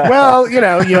 Yeah. well,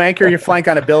 you anchor your flank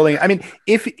on a building. I mean,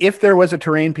 if there was a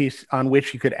terrain piece on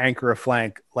which you could anchor a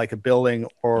flank, like a building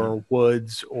or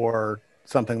woods or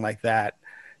something like that,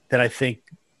 then I think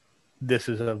this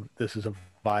is a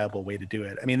viable way to do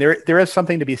it. I mean, there is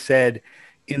something to be said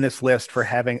in this list for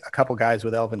having a couple guys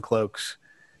with elven cloaks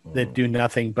that do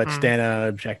nothing but stand on an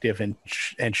objective and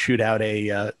shoot out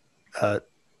a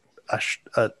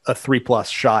 3+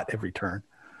 shot every turn.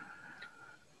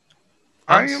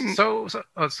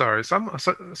 Sorry.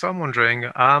 So I'm wondering,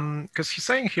 because he's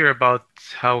saying here about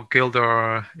how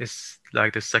Gildor is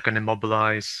like the second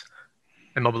immobilizer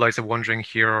wandering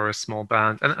hero or a small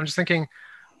band, and I'm just thinking,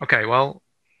 okay, well,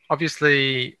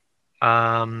 obviously,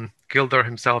 Gildor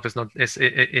himself is not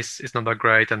that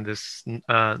great, and this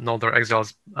Noldor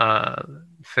Exiles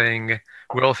thing,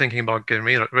 we're all thinking about getting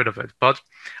rid of it. But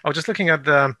I was just looking at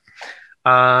the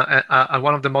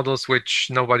one of the models which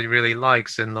nobody really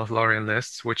likes in Lothlorien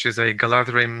lists, which is a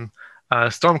Galadrim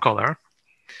Stormcaller.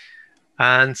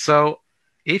 And so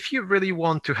if you really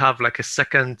want to have like a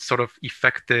second sort of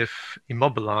effective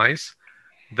immobilize,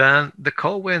 then the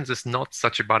Call Winds is not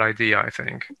such a bad idea, I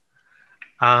think.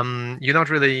 You don't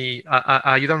really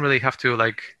have to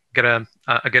like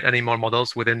get any more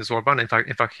models within the Zorban.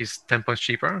 In fact, he's 10 points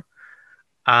cheaper.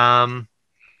 And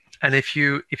if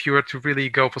you were to really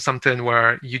go for something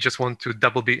where you just want to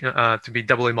be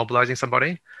double immobilizing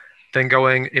somebody, then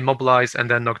going immobilize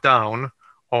and then knock down,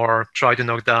 or try to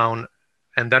knock down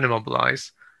and then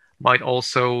immobilize, might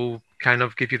also kind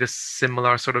of give you this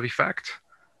similar sort of effect.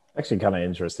 Actually, kind of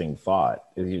interesting thought.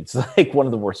 It's like one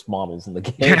of the worst models in the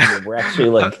game. Yeah. We're actually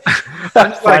like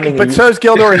finding. But so is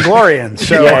Gildor and Glorian.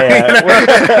 So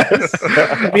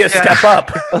be a step up.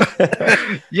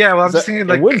 Yeah, well, I'm just thinking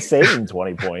like it would save him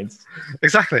 20 points.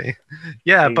 Exactly.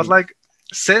 Yeah, but like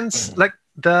since like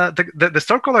the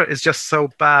Stormcaller is just so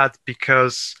bad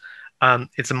because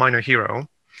it's a minor hero,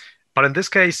 but in this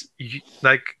case,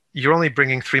 you're only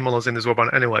bringing 3 models in this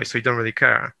Warban anyway, so you don't really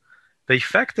care. The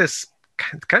effect is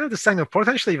kind of the same, or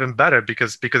potentially even better,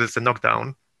 because it's a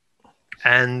knockdown,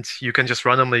 and you can just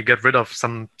randomly get rid of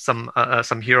some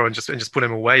hero and just put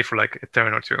him away for like a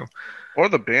turn or two. Or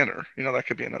the banner, that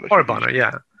could be another. Or a banner,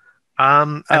 yeah.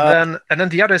 And then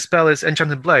the other spell is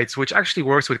Enchanted Blades, which actually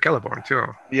works with Celeborn too.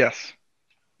 Yes.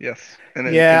 And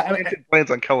Enchanted Blades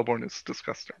on Celeborn is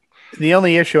disgusting. The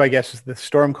only issue, I guess, is the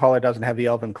Stormcaller doesn't have the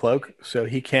Elven Cloak, so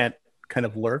he can't kind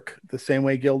of lurk the same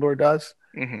way Gildor does.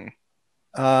 Mm-hmm.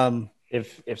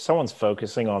 If someone's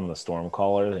focusing on the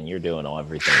Stormcaller, then you're doing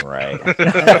everything right.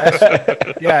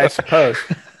 Yeah, I suppose.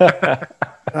 I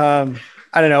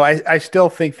don't know. I still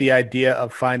think the idea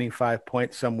of finding 5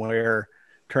 points somewhere,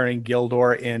 turning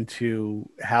Gildor into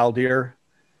Haldir,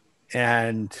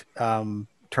 and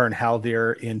turn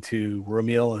Haldir into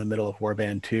Rumiel in the middle of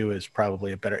Warband 2 is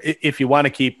probably a better. If you want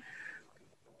to keep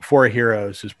 4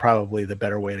 heroes, is probably the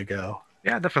better way to go.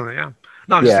 Yeah, definitely. Yeah.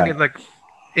 No, I'm just thinking like.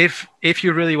 If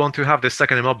you really want to have this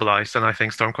second immobilized, then I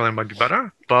think Stormcaller might be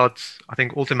better. But I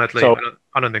think ultimately, I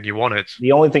don't think you want it.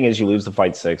 The only thing is you lose the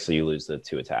fight 6, so you lose the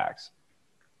 2 attacks.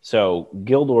 So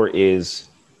Gildor is,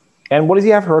 and what does he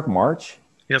have? Heroic March.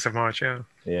 He does have March, yeah.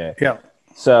 Yeah.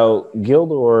 So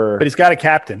Gildor, but he's got a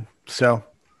captain. So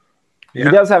he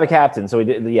does have a captain. So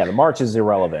the March is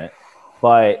irrelevant,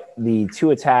 but the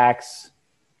 2 attacks,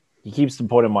 he keeps the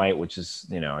point of might, which is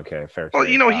okay, fair. Well,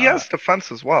 he has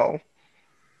defense as well.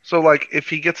 So, like, if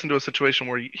he gets into a situation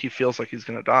where he feels like he's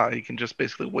going to die, he can just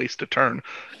basically waste a turn.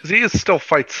 Because he is still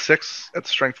fight 6 at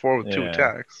strength 4 with 2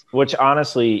 attacks. Which,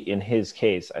 honestly, in his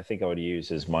case, I think I would use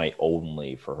his might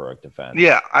only for heroic defense.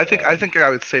 Yeah, I think I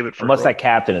would save it for unless that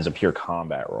captain is a pure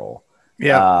combat role.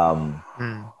 Yeah.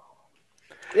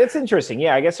 It's interesting.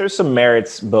 Yeah, I guess there's some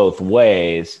merits both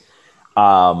ways.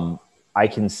 I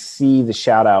can see the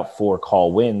shout out for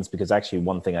Call Winds, because actually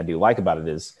one thing I do like about it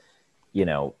is,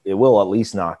 it will at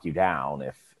least knock you down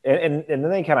and then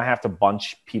they kind of have to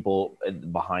bunch people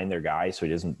behind their guy so he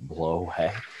doesn't blow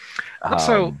away.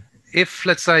 Also, if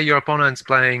let's say your opponent's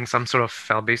playing some sort of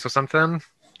Fell Beast or something,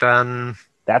 then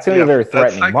that's going to be a very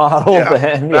threatening model.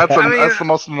 Then that's the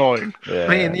most annoying. Yeah. I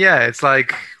mean, it's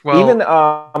like, well, even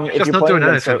if just not doing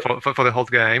anything for the whole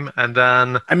game, and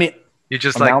then you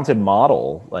just a mounted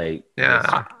model, like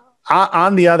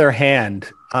On the other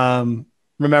hand,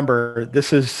 remember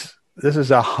this is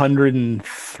a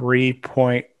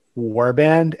 103-point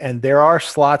warband, and there are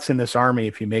slots in this army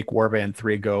if you make Warband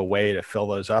 3 go away to fill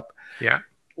those up. Yeah.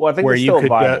 Well, I think it's still a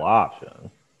viable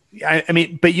option.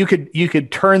 But you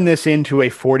could turn this into a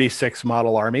 46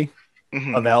 model army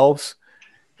of elves,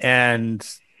 and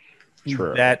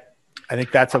True. that I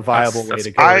think that's a viable way That's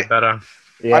to go. probably better.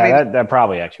 Yeah, I mean- that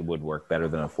probably actually would work better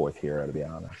than a fourth hero, to be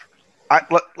honest.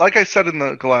 Like I said in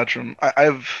the Galadrim,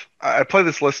 I play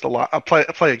this list a lot. I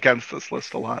play against this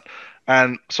list a lot,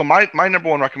 and so my number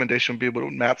one recommendation would be what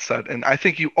Matt said, and I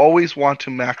think you always want to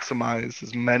maximize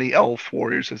as many elf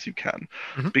warriors as you can,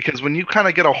 because when you kind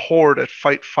of get a horde at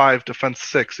fight 5, defense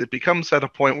 6, it becomes at a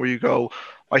point where you go,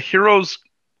 my heroes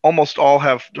almost all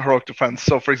have heroic defense.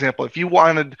 So for example, if you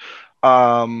went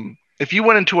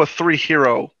into a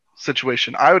 3-hero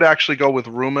situation, I would actually go with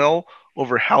Rumil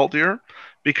over Haldir,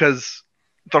 because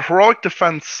the heroic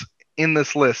defense in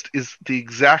this list is the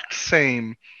exact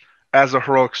same as a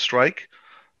heroic strike,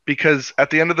 because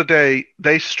at the end of the day,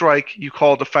 they strike, you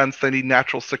call defense, they need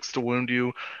natural 6 to wound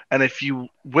you, and if you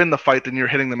win the fight, then you're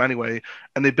hitting them anyway.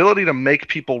 And the ability to make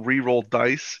people re-roll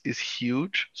dice is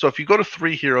huge. So if you go to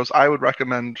 3 heroes, I would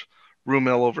recommend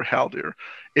Rumil over Haldir.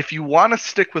 If you want to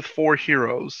stick with 4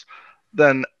 heroes,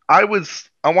 then I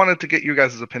wanted to get you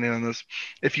guys' opinion on this.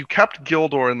 If you kept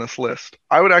Gildor in this list,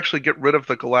 I would actually get rid of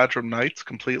the Galadrim Knights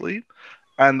completely.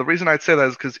 And the reason I'd say that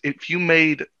is because if you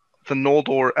made the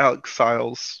Noldor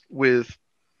Exiles with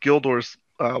Gildor's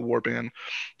warband,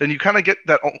 then you kind of get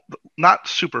that, not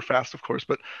super fast, of course,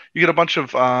 but you get a bunch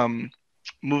of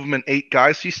movement 8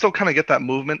 guys. So you still kind of get that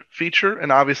movement feature. And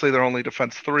obviously they're only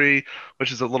defense 3,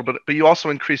 which is a little bit, but you also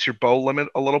increase your bow limit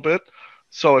a little bit.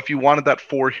 So if you wanted that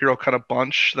 4-hero kind of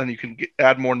bunch, then you can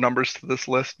add more numbers to this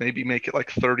list. Maybe make it like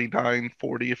 39,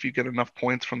 40 if you get enough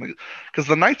points from because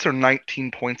the Knights are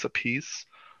 19 points apiece.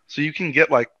 So you can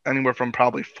get like anywhere from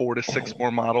probably 4 to 6 more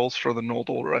models for the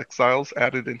Noldor Exiles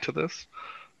added into this.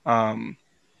 And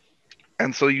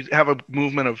so you have a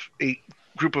movement of 8,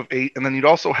 group of 8, and then you'd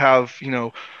also have,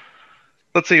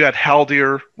 let's say you had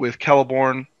Haldir with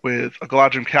Celeborn with a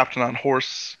Galadrim captain on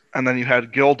horse, and then you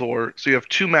had Gildor. So you have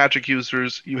 2 magic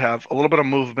users. You have a little bit of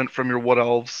movement from your wood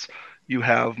elves. You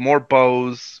have more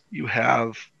bows. You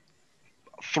have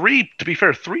 3, to be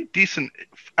fair, 3 decent.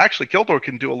 Actually, Gildor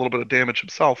can do a little bit of damage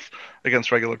himself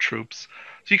against regular troops.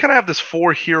 So you kind of have this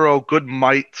 4-hero good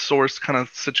might source kind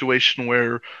of situation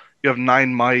where you have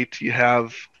 9 might. You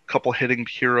have a couple hitting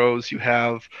heroes. You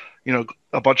have,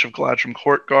 a bunch of Galadrim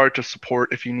Court Guard to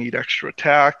support if you need extra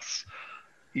attacks.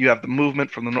 You have the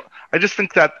movement from the. I just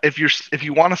think that if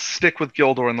you want to stick with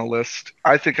Gildor in the list,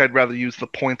 I think I'd rather use the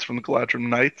points from the Galadrim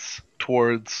Knights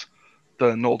towards the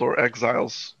Noldor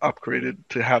Exiles upgraded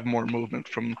to have more movement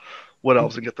from Wood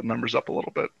Elves and get the numbers up a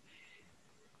little bit.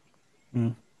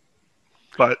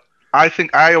 But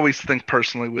I always think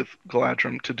personally with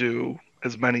Galadrim to do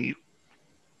as many,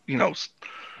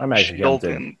 shield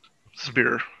and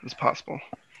spear as possible.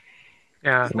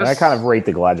 Yeah, I kind of rate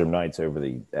the Galadrim Knights over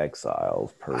the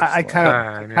Exiles personally. I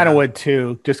kind of would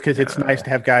too, just because it's nice to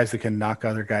have guys that can knock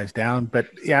other guys down. But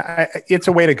yeah, it's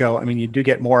a way to go. I mean, you do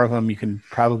get more of them. You can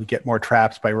probably get more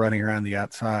traps by running around the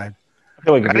outside. I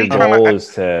feel like if your goal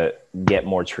is to get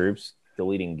more troops,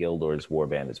 deleting Gildor's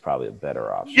warband is probably a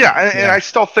better option. Yeah, and I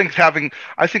still think I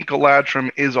think Galadrim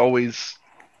is always,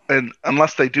 and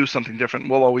unless they do something different,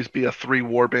 will always be a 3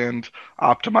 warband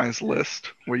optimized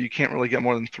list where you can't really get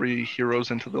more than 3 heroes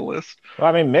into the list. Well,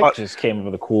 I mean, Mick just came up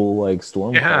with a cool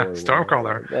Stormcaller. Yeah,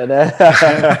 Stormcaller.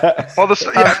 Well,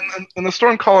 and the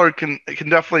Stormcaller can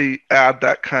definitely add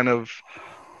that kind of,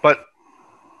 but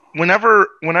whenever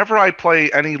I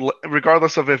play any,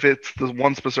 regardless of if it's the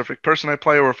one specific person I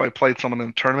play or if I played someone in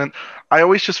a tournament, I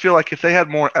always just feel like if they had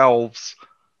more elves,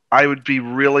 I would be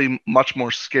really much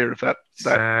more scared of that.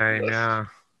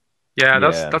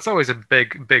 That's always a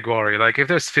big worry. Like if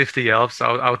there's 50 elves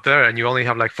out there and you only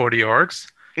have like 40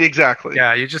 orcs. Exactly.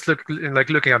 Yeah, you just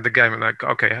looking at the game and like,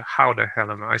 okay, how the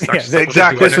hell am I?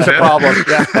 Exactly. This is a problem.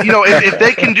 Yeah. If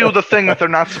they can do the thing that they're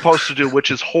not supposed to do,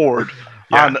 which is horde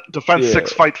on defense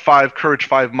 6, fight 5, courage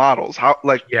 5 models, what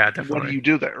do you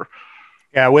do there?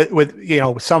 Yeah,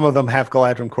 with some of them have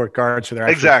Galadrim Court Guards, so they're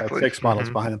actually 6 models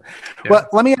behind them. Yeah. Well,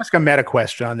 let me ask a meta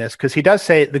question on this, because he does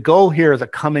say the goal here is a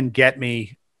come and get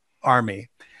me army.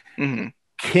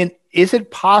 Is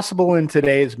it possible in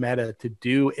today's meta to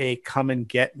do a come and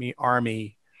get me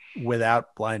army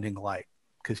without blinding light?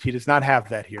 Because he does not have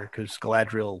that here, because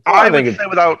Galadriel. I would say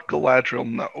without Galadriel,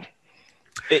 no.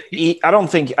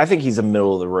 I think he's a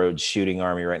middle of the road shooting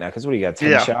army right now, because what do you got,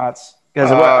 10 shots? Because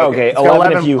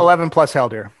 11 plus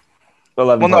Haldir.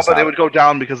 11 no, but it would go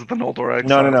down because of the Noldor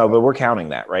Exile. No, but we're counting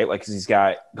that, right? Like, because he's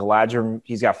got Galadrim,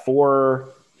 he's got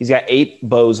 8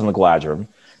 bows on the Galadrim,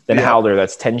 then Haldir,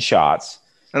 that's 10 shots,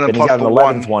 and then he's got an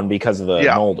 11th one because of the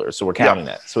Noldor, so we're counting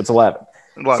that. So it's 11.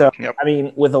 So, I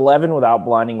mean, with 11 without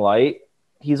blinding light,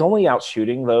 he's only out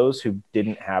shooting those who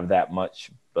didn't have that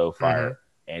much bow fire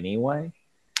anyway.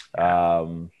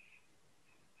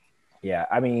 Yeah,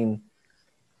 I mean,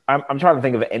 I'm trying to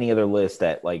think of any other list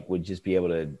that like would just be able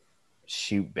to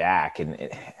shoot back.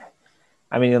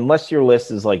 I mean, unless your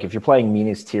list is like if you're playing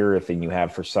Minas Tirith and you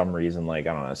have for some reason like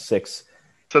I don't know 6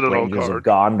 Citadel Rangers Guard of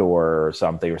Gondor or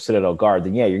something or Citadel Guard,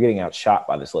 then yeah, you're getting outshot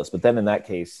by this list. But then in that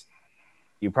case,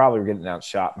 you probably are getting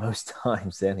outshot most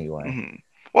times anyway. Mm-hmm.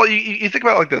 Well, you think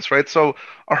about it like this, right? So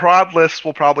a Harad list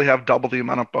will probably have double the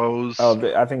amount of bows. Oh,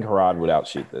 I think Harad would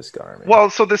outshoot this guy. Well,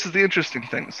 so this is the interesting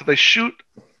thing. So they shoot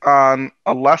on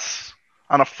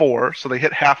a 4, so they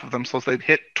hit half of them. So they'd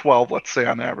hit 12, let's say,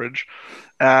 on average.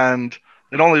 And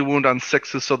they'd only wound on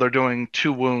 6s, so they're doing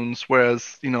 2 wounds.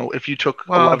 Whereas, if you took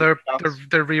 11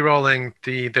 they're re-rolling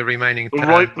the remaining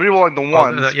 10. Re-rolling the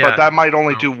ones, but that might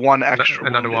only do 1 extra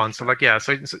another one. So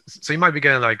so you might be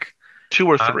getting like 2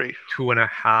 or 3,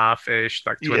 2.5-ish,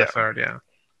 like 2 1/3, yeah.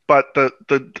 But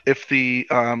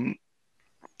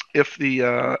if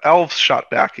the elves shot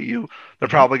back at you, they're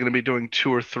probably going to be doing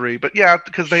 2 or 3. But yeah,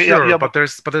 because they but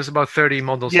there's about 30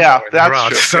 models. Yeah, that's Harad,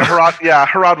 true. so.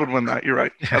 Harad would win that. You're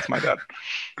right. That's my bad.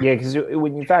 Yeah, because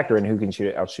when you factor in who can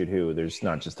outshoot who, there's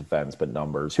not just defense but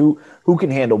numbers. Who can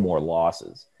handle more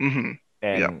losses? Mm-hmm.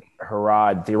 And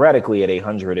Harad, theoretically, at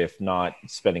 800, if not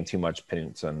spending too much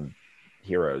points on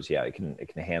heroes, it can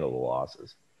handle the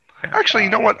losses. Actually,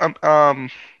 you know what?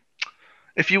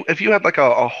 If you had like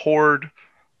a Horde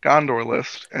Gondor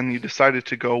list and you decided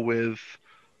to go with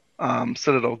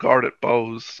Citadel Guard at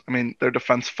bows, I mean, they're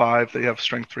defense 5, they have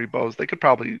strength 3 bows. They could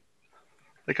probably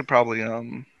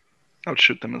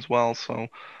outshoot them as well. So,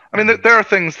 I mean, there are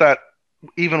things that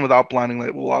even without Blinding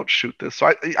Light will outshoot this. So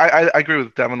I agree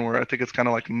with Devin where I think it's kind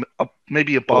of like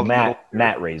maybe above. Well,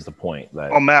 Matt raised the point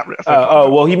that. Matt.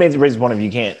 Well, he raised the point of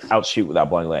you can't outshoot without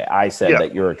Blinding Light. I said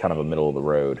that you're kind of a middle of the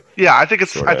road. Yeah, I think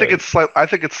it's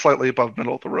slightly above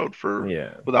middle of the road for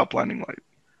without Blinding Light.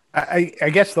 I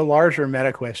guess the larger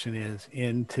meta question is,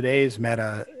 in today's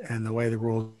meta and the way the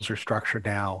rules are structured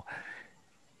now,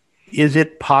 is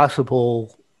it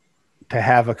possible to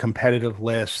have a competitive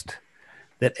list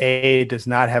that A, does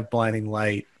not have Blinding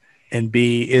Light, and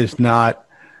B, is not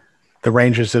the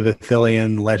Rangers of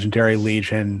Ithilien, Legendary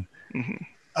Legion,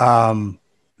 the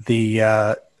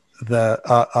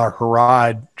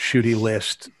Harad shooty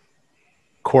list,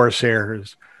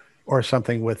 Corsairs, or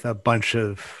something with a bunch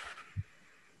of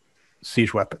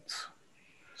siege weapons?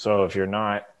 So if you're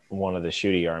not one of the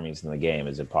shooty armies in the game,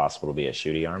 is it possible to be a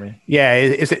shooty army? Yeah.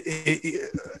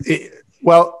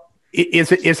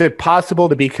 Is it possible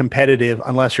to be competitive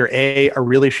unless you're A, a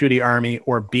really shooty army,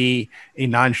 or B, a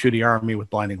non-shooty army with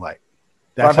Blinding Light?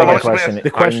 That's the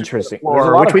question. Interesting.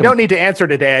 Which we don't need to answer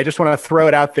today. I just want to throw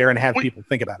it out there and have people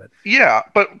think about it. Yeah,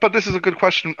 but this is a good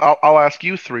question. I'll ask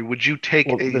you 3. Would you take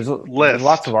there's list? There's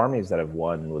lots of armies that have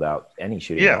won without any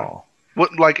shooting at all.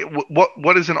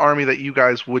 What is an army that you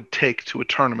guys would take to a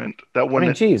tournament that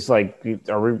wouldn't? There's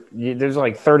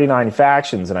like 39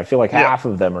 factions, and I feel like half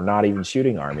of them are not even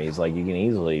shooting armies. Like you can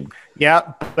easily.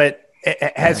 Yeah, but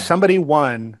has somebody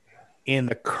won in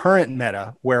the current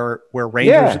meta where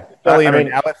Rangers are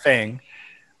now a thing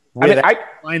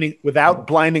without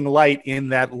Blinding Light in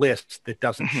that list that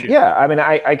doesn't shoot? Yeah, I mean,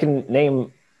 I can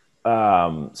name.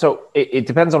 So it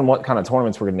depends on what kind of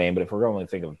tournaments we're going to name, but if we're going to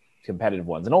think of competitive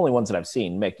ones and only ones that I've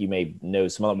seen, Mick, you may know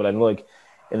some of them, but I know like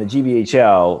in the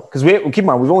GBHL, because keep in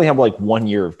mind we've only had like 1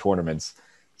 year of tournaments,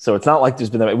 so it's not like there's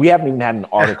been we haven't even had an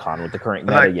Articon with the current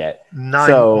meta yet.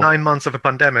 9 months of a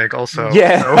pandemic also.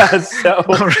 Yeah, so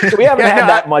we haven't had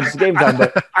that much game time.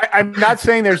 But I'm not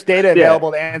saying there's data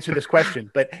available to answer this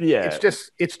question, but it's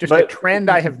just a trend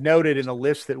I have noted in a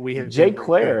list that we have. Jay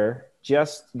Clare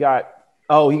just got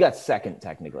he got second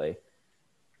technically,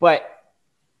 but.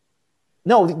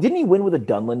 No, didn't he win with a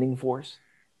Dunlending force?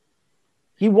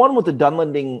 He won with the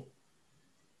Dunlending,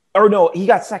 or no, he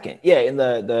got second. Yeah, in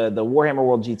the Warhammer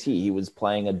World GT, he was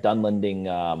playing a Dunlending,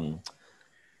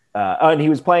 and he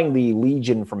was playing the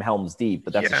Legion from Helm's Deep,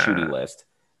 but that's a shooty list.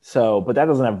 So, but that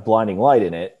doesn't have Blinding Light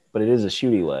in it, but it is a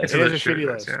shooty list. It is a shooty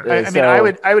list.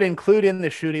 Yeah. I would include in the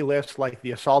shooty list like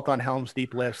the Assault on Helm's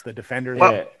Deep list, the Defenders.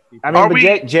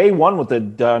 Jay won with the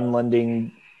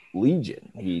Dunlending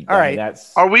Legion.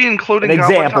 Are we including an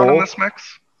example in this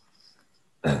mix?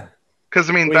 Because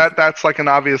I mean that's like an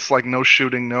obvious like no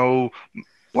shooting, no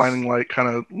Blinding Light kind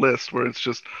of list where it's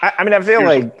just. I feel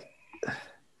like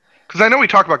Because I know we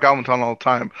talk about Goblin Town all the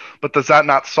time, but does that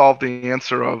not solve the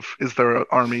answer of is there an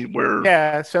army where?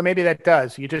 Yeah, so maybe that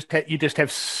does. You just have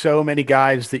so many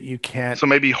guys that you can't. So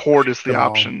maybe Horde is the them all.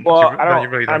 option. Well, You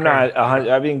really don't I'm not.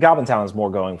 care. I mean, Goblin Town is more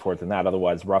going for it than that.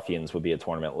 Otherwise, Ruffians would be a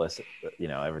tournament list,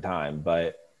 every time.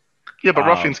 But Yeah, but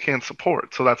Ruffians can't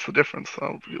support, so that's the difference.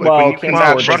 So, like, well, when you King can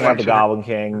Sword match doesn't have the Ruffians, Goblin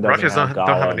King. Ruffians Doesn't don't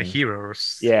have any Golem.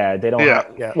 heroes. Yeah, they don't. Yeah.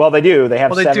 Have, well, they do. They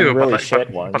have Well, they 7 do, but really like- shit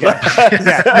but- ones. but-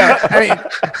 Yeah, no, I mean,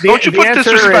 Don't you put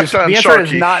disrespect on the answer is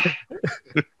Sharky. not.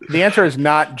 The answer is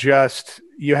not just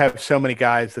you have so many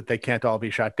guys that they can't all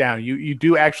be shot down. You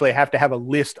do actually have to have a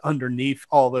list underneath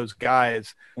all those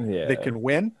guys Yeah. that can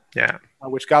win, Yeah.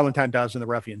 which Goblin Town does and the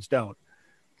Ruffians don't.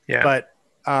 Yeah. But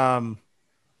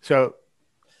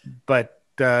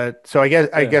so I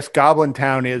guess Goblin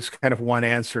Town is kind of one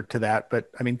answer to that. But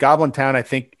I mean, Goblin Town, I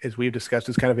think, as we've discussed,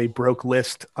 is kind of a broke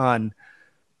list on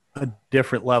a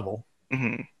different level.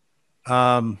 Mhm.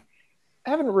 I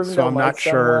haven't written So down I'm my not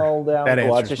sure well down. that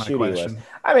Well, answers it's a my shooting question. list.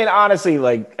 I mean, honestly,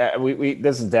 like we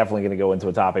this is definitely going to go into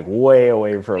a topic way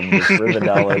away from this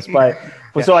Rivendell list, but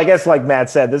so I guess, like Matt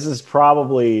said, this is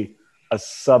probably a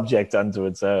subject unto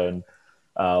its own.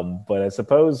 But I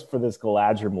suppose for this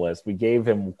Galadrim list, we gave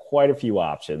him quite a few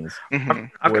options.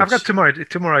 Mhm. I've got which-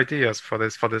 two more ideas for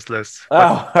this list.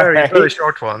 Oh, But very alright. very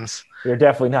short ones. You're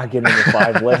definitely not getting the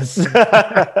 5 lists.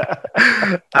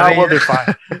 We'll be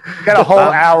fine. Got a whole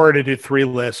hour to do 3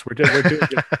 lists. We're doing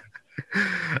good.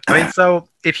 I mean, so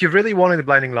if you really wanted the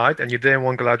Blinding Light and you didn't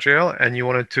want Galadriel and you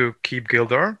wanted to keep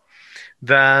Gildor,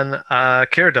 then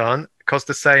Círdan costs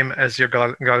the same as your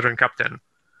Galadriel captain.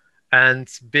 And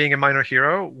being a minor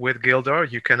hero with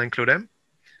Gildor, you can include him.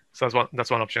 So that's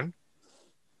one option.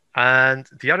 And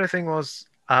the other thing was,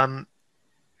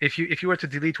 if you were to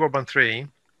delete Warband 3,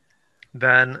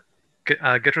 then get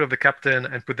rid of the captain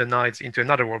and put the knights into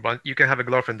another Warband, you can have a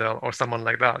Glorfindel or someone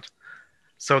like that.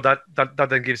 So that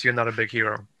then gives you another big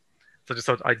hero. So just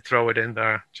thought I'd throw it in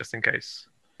there just in case.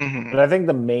 Mhm. But I think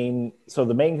the main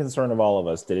concern of all of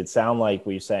us, did it sound like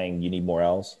we were saying you need more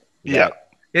elves? Is Yeah. that-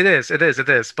 It is.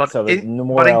 But So the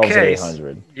more but in elves case,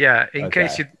 800. yeah, Okay.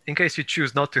 in case you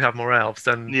choose not to have more elves,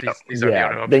 then Yeah. these are the other Yeah,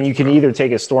 options. then you can either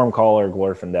take a Stormcaller,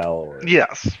 Glorfindel, or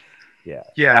Yes. yeah.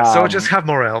 Yeah, so Um, just have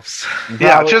more elves.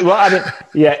 Yeah, Probably- just-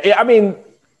 well, I mean,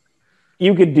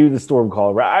 you could do the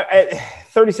Stormcaller. Right?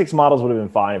 36 models would have been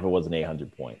fine if it wasn't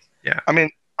 800 points. I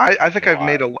mean, I think A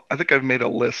I've made a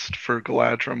list for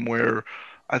Galadrim where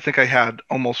I think I had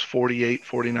almost 48,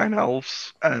 49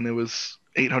 elves, and it was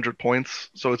 800 points.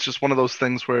 So it's just one of those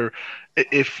things where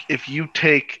if you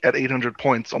take at 800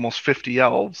 points almost 50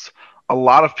 elves, a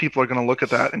lot of people are going to look at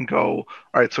that and go,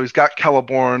 all right, so he's got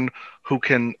Celeborn who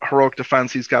can heroic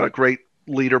defense. He's got a great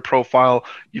leader profile.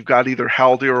 You've got either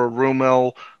Haldir or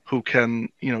Rumil who can,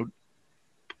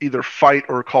 either fight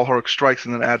or call heroic strikes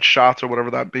and then add shots or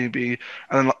whatever that may be.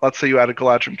 And then let's say you add a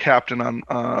Galadrim captain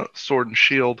on sword and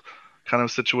shield kind of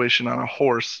situation on a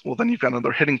horse. Well, then you've got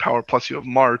another hitting power plus you have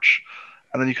March.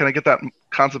 And then you kind of get that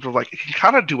concept of like, it can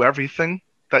kind of do everything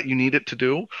that you need it to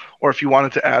do. Or if you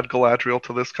wanted to add Galadriel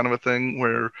to this kind of a thing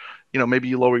where, maybe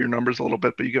you lower your numbers a little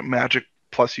bit, but you get magic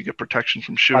plus you get protection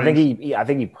from shooting. I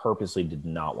think he purposely did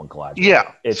not want Galadriel.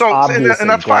 Yeah, It's so obvious and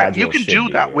that's fine. Galadriel You can should do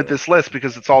be that here. with this list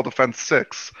because it's all defense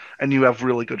 6, and you have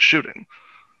really good shooting.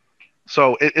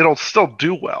 So it'll still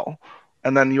do well,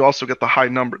 and then you also get the high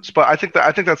numbers. But I think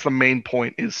that's the main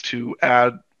point is to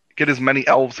get as many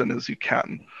elves in as you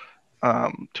can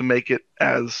to make it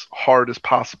as hard as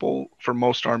possible for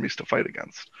most armies to fight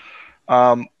against.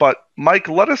 But Mike,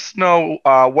 let us know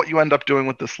what you end up doing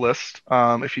with this list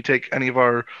if you take any of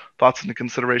our thoughts into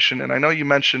consideration. And I know you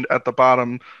mentioned at the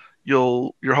bottom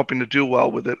you're hoping to do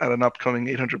well with it at an upcoming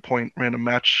 800-point random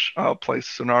match play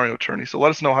scenario tourney. So let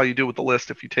us know how you do with the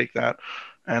list if you take that,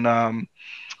 and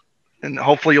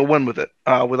hopefully you'll win with it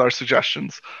with our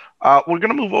suggestions. We're going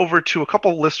to move over to a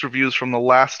couple list reviews from the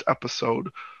last episode.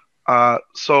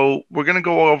 So we're going to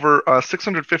go over a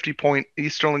 650-point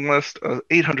Easterling list, a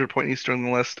 800-point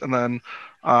Easterling list, and then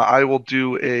I will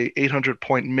do a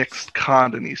 800-point mixed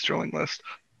Condon Easterling list.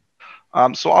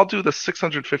 So I'll do the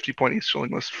 650-point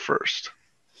Easterling list first.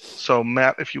 So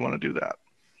Matt, if you want to do that.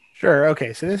 Sure.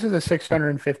 Okay. So this is a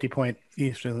 650-point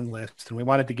Easterling list, and we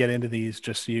wanted to get into these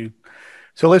just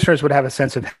so listeners would have a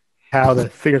sense of how the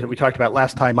figures that we talked about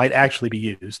last time might actually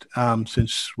be used,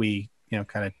 since we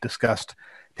kind of discussed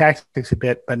tactics a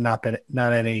bit, but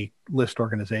not any list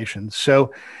organizations.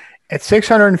 So at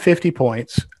 650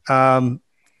 points,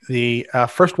 the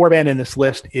first warband in this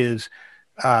list is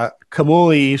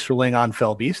Kamuli Easterling on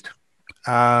Fellbeast.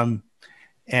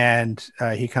 And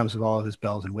he comes with all of his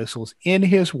bells and whistles. In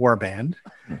his warband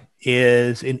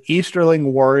is an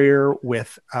Easterling warrior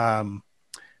with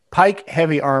pike,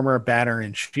 heavy armor, banner,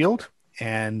 and shield.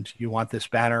 And you want this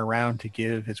banner around to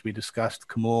give, as we discussed,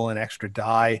 Khamûl an extra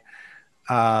die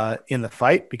in the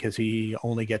fight because he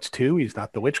only gets 2. He's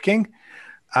not the Witch King.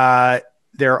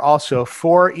 There are also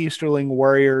 4 Easterling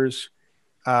warriors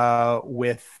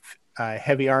with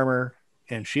heavy armor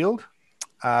and shield.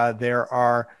 There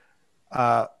are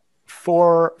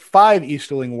 5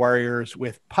 Easterling warriors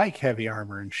with pike, heavy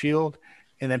armor, and shield,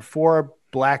 and then 4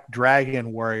 Black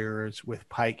Dragon warriors with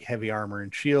pike, heavy armor,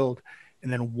 and shield,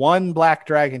 and then 1 Black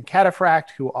Dragon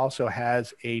cataphract who also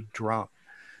has a drum.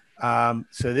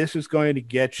 So this is going to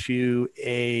get you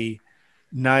a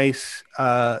nice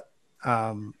 4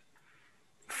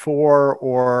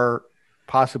 or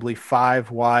possibly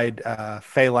 5 wide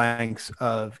phalanx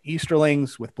of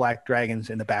Easterlings with Black Dragons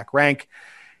in the back rank.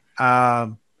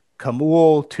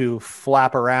 Khamûl to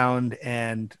flap around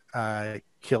and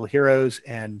kill heroes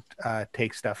and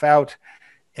take stuff out.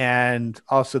 And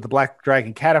also the Black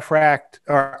Dragon cataphract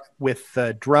with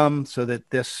the drum so that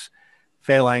this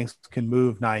phalanx can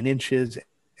move 9 inches.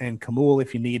 And Khamûl,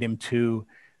 if you need him to,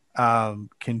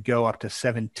 can go up to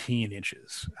 17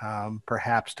 inches,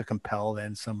 perhaps to compel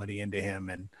then somebody into him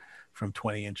and from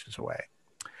 20 inches away.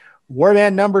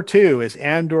 Warband number 2 is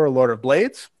Amdur, Lord of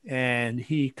Blades, and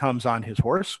he comes on his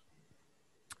horse.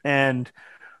 And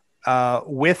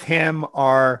with him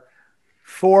are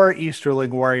 4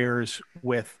 Easterling warriors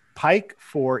with pike,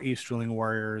 4 Easterling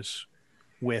warriors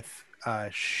with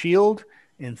shield,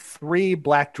 and 3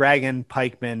 Black Dragon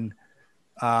pikemen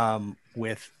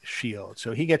with shield.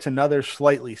 So he gets another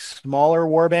slightly smaller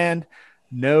warband.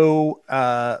 No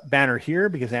banner here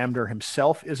because Amdur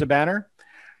himself is a banner.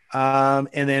 And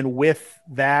then with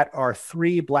that are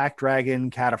 3 Black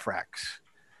Dragon cataphracts.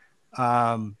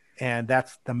 And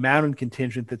that's the mountain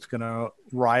contingent that's going to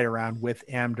ride around with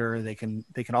Amdur. They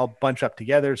can all bunch up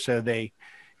together, so they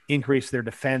increase their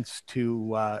defense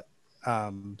to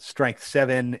strength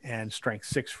 7 and strength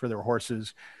 6 for their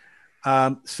horses.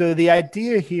 So the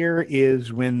idea here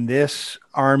is when this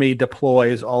army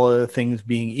deploys, all other things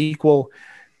being equal,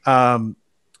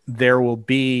 there will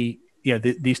be,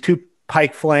 these 2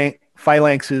 pike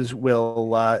phalanxes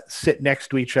will sit next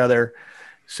to each other,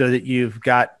 so that you've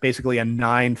got basically a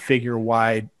 9-figure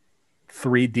wide,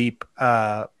 3 deep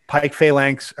pike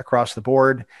phalanx across the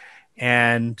board.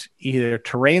 And either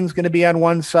Terrain's going to be on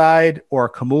one side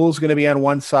or Khamûl's going to be on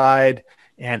one side,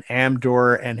 and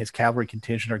Amdur and his cavalry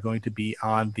contingent are going to be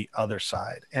on the other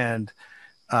side. And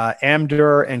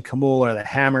Amdur and Khamûl are the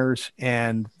hammers,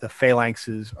 and the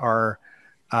phalanxes are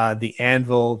the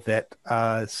anvil that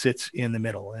sits in the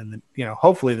middle. And,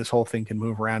 hopefully this whole thing can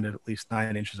move around at least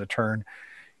 9 inches a turn,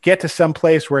 get to some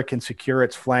place where it can secure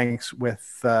its flanks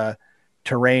with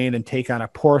terrain and take on a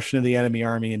portion of the enemy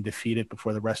army and defeat it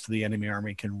before the rest of the enemy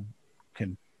army can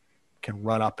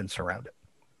run up and surround it.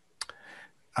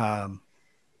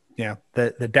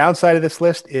 The downside of this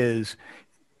list is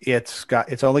it's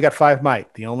only got 5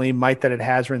 might. The only might that it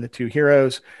has are in the 2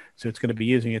 heroes, so it's going to be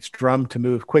using its drum to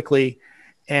move quickly,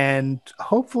 and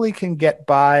hopefully can get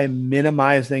by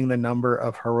minimizing the number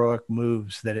of heroic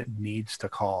moves that it needs to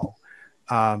call.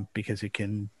 Because it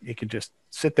can just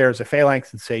sit there as a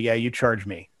phalanx and say, yeah, you charge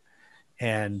me.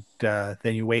 And then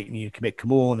you wait and you commit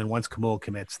Khamûl. And then once Khamûl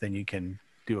commits, then you can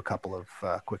do a couple of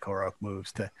quick heroic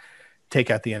moves to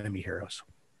take out the enemy heroes.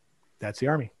 That's the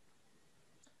army.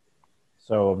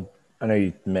 So I know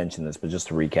you mentioned this, but just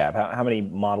to recap, how many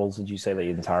models did you say the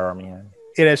entire army had?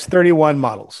 It has 31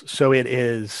 models. So it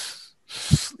is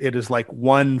like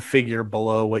 1 figure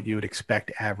below what you would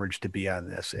expect average to be on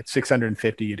this. At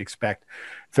 650, you'd expect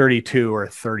 32 or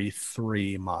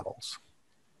 33 models.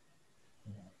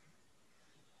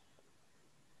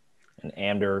 And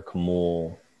Amdur,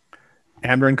 Khamûl.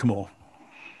 Amdur and Khamûl.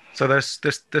 So there's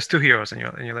 2 heroes in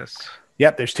your list.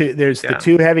 Yep, there's the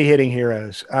 2 heavy hitting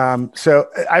heroes. So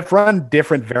I've run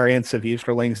different variants of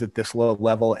Easterlings at this low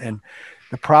level, and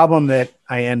the problem that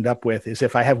I end up with is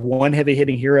if I have 1 heavy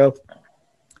hitting hero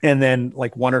and then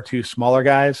like 1 or 2 smaller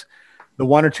guys, the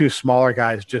 1 or 2 smaller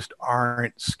guys just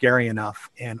aren't scary enough,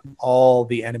 and all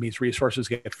the enemy's resources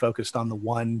get focused on the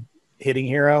 1 hitting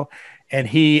hero, and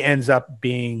he ends up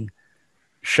being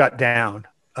shut down.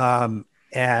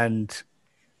 And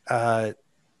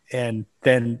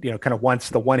then, kind of once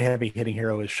the 1 heavy hitting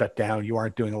hero is shut down, you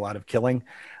aren't doing a lot of killing.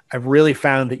 I've really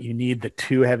found that you need the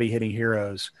 2 heavy hitting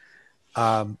heroes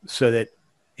so that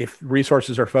if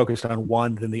resources are focused on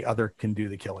 1, then the other can do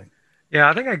the killing. Yeah,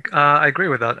 I think I agree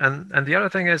with that. And the other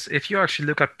thing is, if you actually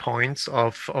look at points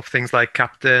of things like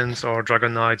captains or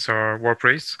dragon knights or war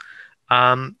priests,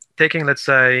 taking, let's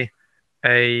say,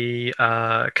 a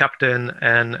captain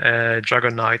and a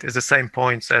dragon knight is the same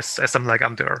points as something like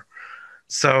Amdur.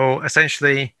 So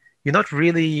essentially, you're not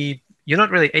really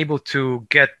able to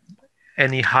get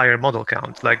any higher model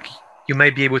count. Like you may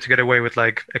be able to get away with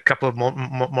like a couple of more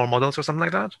models or something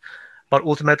like that, but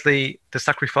ultimately the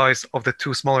sacrifice of the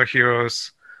two smaller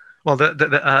heroes, well,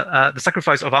 the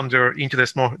sacrifice of Amdur into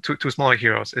the two smaller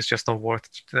heroes is just not worth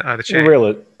the change.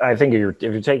 Really, I think if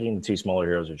you're taking the two smaller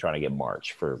heroes, you're trying to get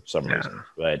March for some reason,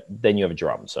 but then you have a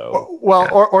drum. So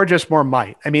or just more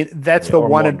might. I mean, that's the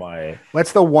one.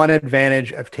 That's the one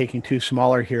advantage of taking two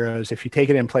smaller heroes. If you take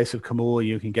it in place of Khamûl,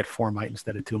 you can get 4 might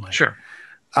instead of 2 might. Sure.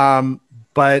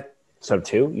 But so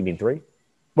 2? You mean 3?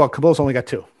 Well, Khamûl's only got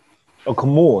 2. Oh,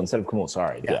 Khamûl instead of Khamûl.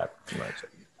 Sorry. Yeah.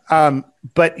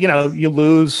 But you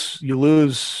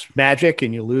lose magic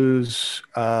and you lose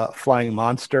flying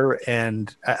monster,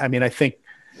 and I mean I think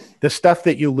the stuff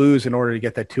that you lose in order to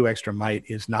get that 2 extra might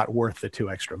is not worth the 2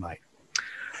 extra might.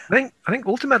 I think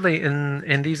ultimately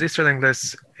in these Easterling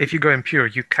lists, if you go impure,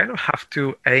 you kind of have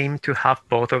to aim to have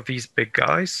both of these big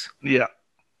guys. Yeah.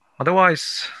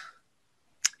 Otherwise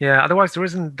there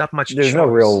isn't that much. There's no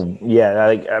real. Yeah,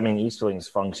 I mean, Easterlings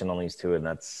function on these two, and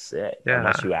that's it. Yeah.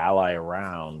 Unless you ally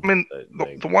around. I mean,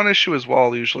 the one issue as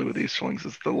well, usually with Easterlings,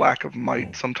 is the lack of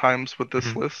might sometimes with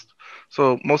this list.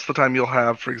 So most of the time you'll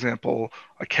have, for example,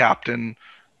 a captain.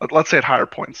 Let's say at higher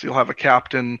points, you'll have a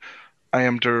captain,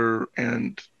 Iamdur,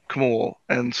 and Khamûl.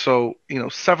 And so,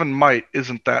 7 might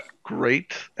isn't that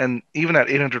great. And even at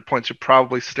 800 points, you're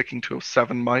probably sticking to a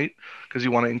 7 might because you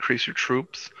want to increase your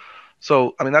troops.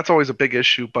 So, I mean, that's always a big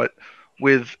issue, but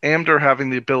with Amdur having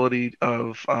the ability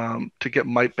of to get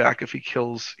might back if he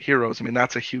kills heroes, I mean,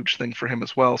 that's a huge thing for him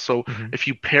as well. So if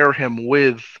you pair him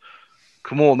with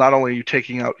Khamûl, not only are you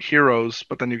taking out heroes,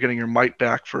 but then you're getting your might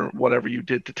back for whatever you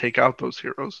did to take out those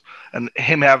heroes. And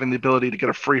him having the ability to get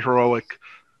a free heroic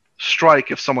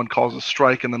strike if someone calls a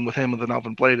strike, and then with him with an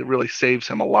Elven Blade, it really saves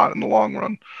him a lot in the long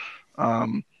run.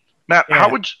 Matt,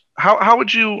 how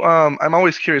would you? I'm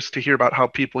always curious to hear about how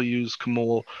people use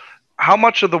Khamûl. How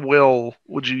much of the will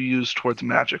would you use towards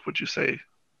magic? Would you say?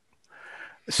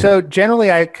 So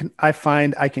generally, I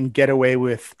find I can get away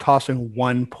with tossing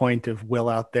 1 point of will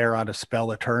out there on a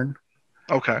spell a turn.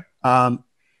 Okay.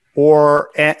 Or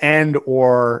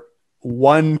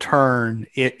 1 turn.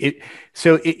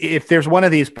 So if there's one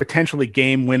of these potentially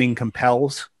game-winning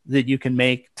compels that you can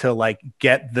make to like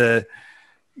get the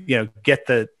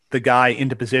guy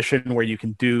into position where you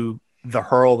can do the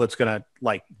hurl that's going to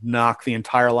like knock the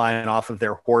entire line off of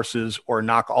their horses or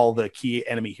knock all the key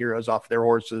enemy heroes off their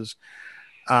horses.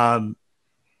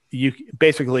 You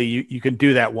can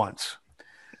do that once.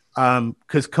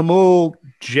 Because Khamûl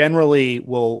generally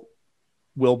will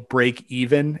break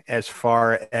even as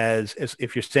far as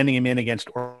if you're sending him in against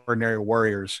ordinary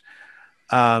warriors.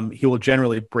 He will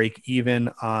generally break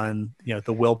even on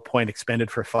the will point expended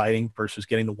for fighting versus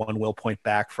getting the 1 will point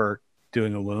back for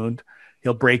doing a wound.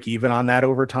 He'll break even on that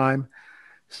over time.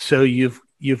 So you've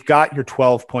got your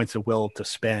 12 points of will to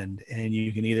spend, and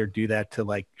you can either do that to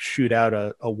like shoot out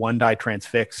a 1-die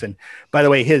transfix. And by the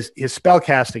way, his spell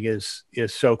casting is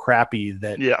so crappy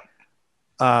that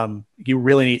you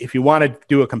really need, if you want to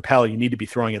do a compel, you need to be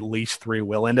throwing at least 3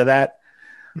 will into that.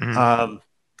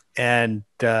 And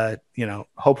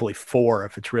hopefully 4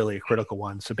 if it's really a critical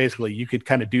one. So basically you could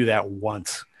kind of do that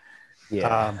once.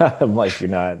 Yeah. Like you're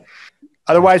not.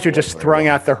 Otherwise you're just throwing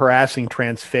out the harassing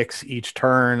transfix each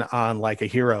turn on like a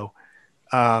hero.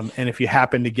 And if you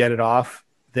happen to get it off,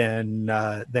 then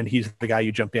he's the guy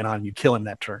you jump in on and you kill him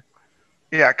that turn.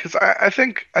 Yeah, because I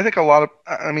think a lot of,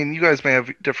 I mean, you guys may have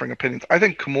differing opinions. I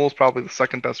think Khamûl is probably the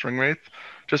second best ring wraith,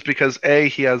 just because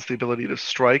he has the ability to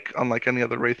strike unlike any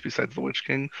other wraith besides the Witch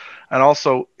King, and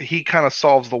also he kind of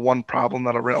solves the one problem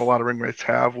that a lot of ring wraiths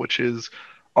have, which is,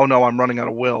 oh no, I'm running out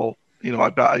of will. I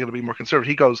got to be more conservative.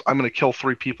 He goes, I'm going to kill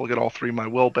 3 people, get all 3 of my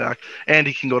will back, and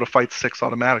he can go to fight 6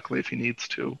 automatically if he needs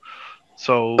to.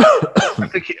 So I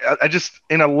think I just,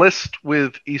 in a list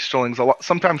with Easterlings,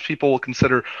 sometimes people will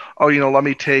consider, let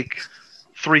me take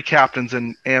 3 captains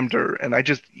in Amdur, and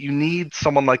you need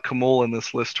someone like Khamûl in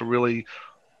this list to really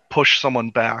push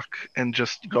someone back and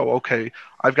just go, okay,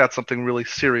 I've got something really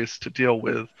serious to deal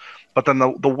with. But then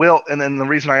the will, and then the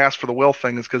reason I asked for the will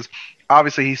thing is because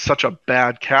obviously he's such a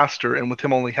bad caster, and with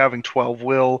him only having 12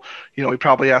 will, he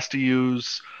probably has to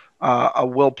use a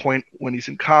will point when he's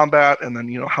in combat, and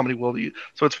then how many will do you?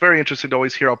 So it's very interesting to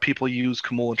always hear how people use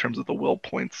Khamûl in terms of the will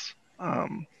points.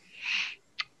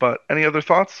 But any other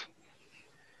thoughts?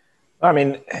 I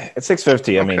mean, it's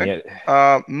 650. Okay.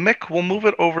 I mean, Mick, we'll move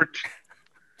it over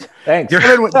Thanks. You're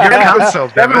Devin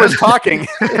cancelled. Devin was talking.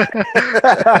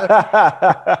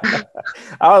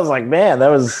 I was like, man, that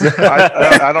was.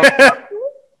 I don't.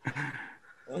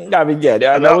 I mean, yeah,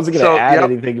 I No, wasn't going to so, add yep.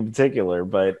 anything in particular,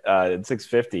 but at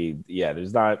 650, yeah,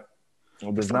 there's not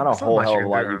a There's whole not hell much of you a can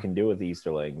lot do. you can do with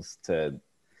Easterlings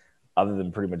other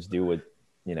than pretty much do what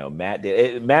Matt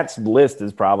did. Matt's list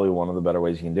is probably one of the better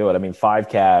ways you can do it. I mean, 5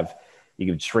 cav,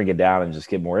 you could shrink it down and just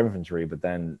get more infantry, but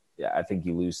then I think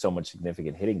you lose so much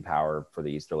significant hitting power for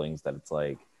the Easterlings that it's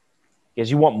like,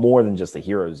 because you want more than just the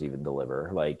heroes even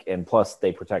deliver. Like, and plus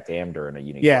they protect Amdur in a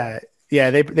unique way. Yeah,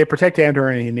 they protect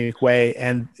Amdur in a unique way,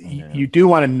 and you do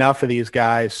want enough of these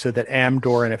guys so that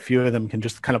Amdur and a few of them can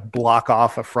just kind of block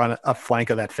off a flank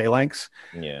of that phalanx.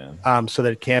 Yeah. So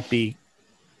that it can't be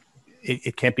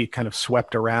kind of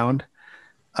swept around.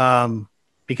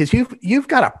 Because you've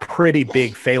got a pretty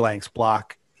big phalanx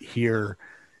block here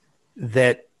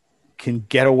that can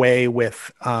get away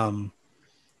with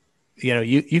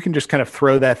you can just kind of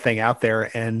throw that thing out there,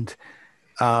 and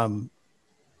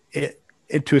it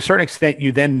to a certain extent,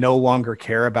 you then no longer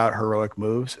care about heroic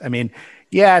moves. I mean,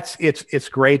 yeah, it's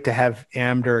great to have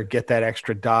Amdur get that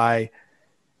extra die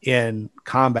in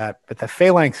combat, but the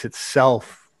phalanx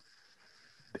itself,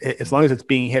 as long as it's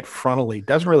being hit frontally,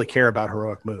 doesn't really care about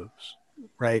heroic moves,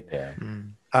 right? Yeah.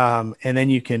 And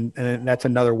then that's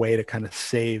another way to kind of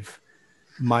save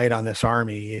might on this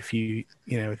army. If you're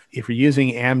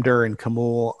using Amdur and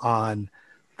Khamûl on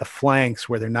the flanks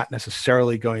where they're not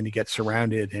necessarily going to get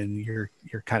surrounded, and you're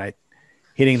kind of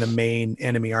hitting the main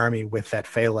enemy army with that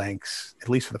phalanx, at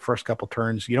least for the first couple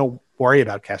turns, you don't worry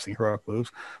about casting heroic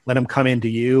moves. Let them come into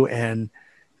you, and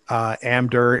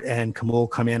Amdur and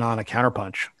Khamûl come in on a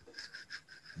counterpunch.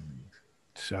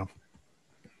 So,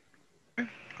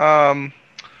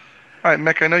 All right,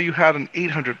 Mick, I know you had an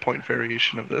 800-point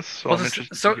variation of this, so I'm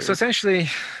interested. So essentially,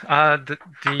 the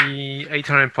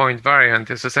 800-point variant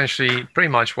is essentially pretty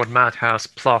much what Matt has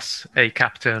plus a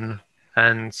captain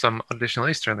and some additional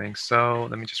Easterlings. So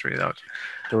let me just read it out.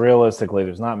 So realistically,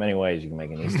 there's not many ways you can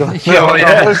make an Easterling.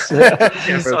 Yes,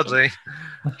 oddly.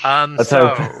 Let's So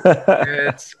hope.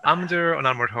 it's Amdur on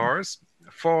armored horse,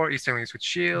 4 Easterlings with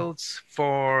shields,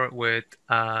 4 with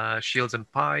shields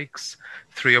and pikes,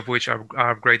 3 of which are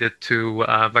upgraded to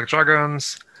Black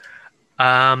Dragons, 2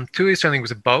 Easterlings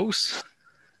with bows,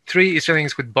 3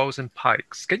 Easterlings with bows and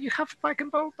pikes. Can you have pike and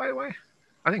bow, by the way?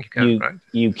 I think you can, right?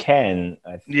 You can.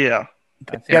 Yeah.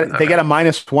 they get a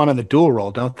 -1 on the dual roll,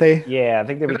 don't they? Yeah, I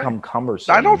think they Do they? become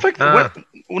cumbersome. I don't think no.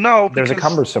 There's a because-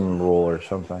 cumbersome rule or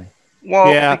something.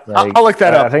 Well, Yeah, Like, I'll look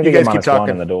that up. I think You they guys get keep -1 talking.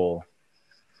 in the duel.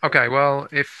 Okay, well,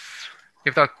 if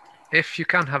you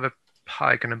can't have a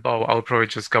pike and a bow, I would probably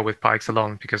just go with pikes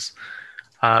alone because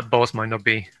bows might not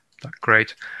be that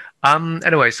great.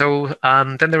 Anyway, so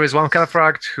then there is one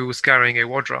Cataphract who's carrying a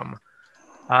war drum.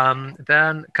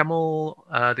 Then Khamûl,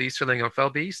 the Easterling of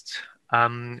Felbeast,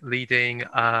 leading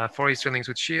 4 Easterlings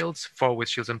with shields, 4 with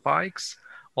shields and pikes,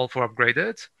 all 4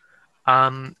 upgraded.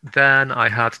 Then I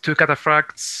had 2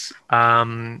 Cataphracts,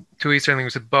 2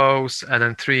 Easterlings with bows, and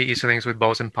then 3 Easterlings with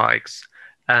bows and pikes.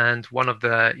 And one of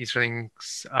the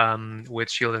Easterlings with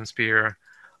shield and spear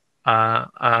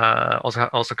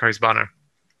also carries banner.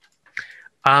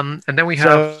 And then we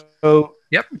have... So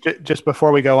Yep. Just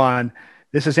before we go on,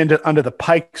 this is under the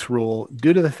pike's rule.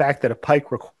 Due to the fact that a pike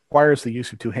requires the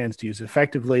use of 2 hands to use it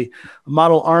effectively, a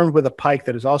model armed with a pike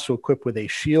that is also equipped with a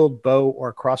shield, bow,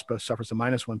 or crossbow suffers a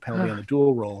 -1 penalty on the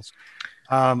dual rolls.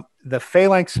 The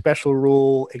phalanx special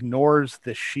rule ignores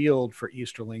the shield for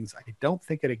Easterlings. I don't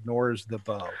think it ignores the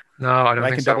bow. No, I don't I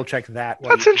think can so. double check that.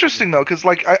 That's interesting though, because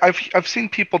like I've seen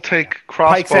people take Pikes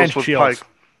crossbows and with shields. pikes.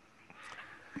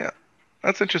 Yeah,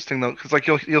 that's interesting though, because like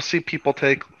you'll see people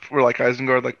take for like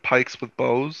Isengard like pikes with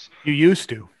bows You used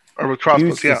to. or with You crossbows.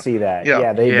 used to Yeah, see that. Yeah.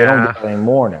 Yeah, they don't do that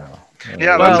anymore now.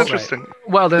 yeah, Well, that's interesting.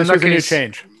 Well, then This in was that a new case,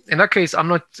 change. in that case, I'm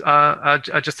not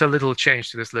just a little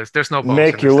change to this list. There's no bows.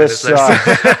 Make in your this list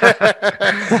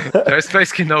list. There's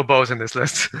basically no bows in this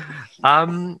list.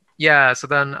 Yeah, so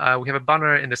then we have a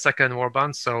banner in the second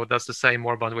warband, so that's the same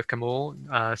warband with Khamûl.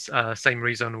 Same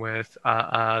reason with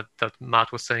that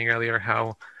Matt was saying earlier,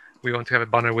 how we want to have a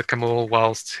banner with Khamûl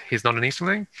whilst he's not an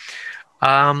Easterling.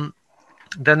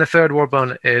 Then the third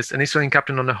warband is an Easterling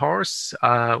captain on a horse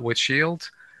with shield.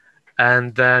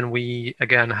 And then we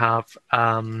again have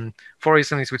 4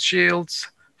 Easterlings with shields,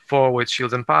 4 with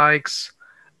shields and pikes.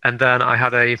 And then I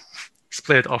had a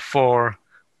split of 4,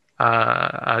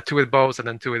 2 with bows and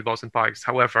then 2 with bows and pikes.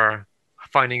 However,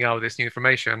 finding out this new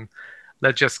information,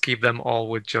 let's just keep them all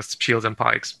with just shields and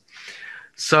pikes.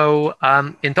 So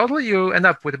in total, you end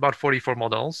up with about 44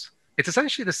 models. It's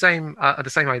essentially the same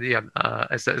idea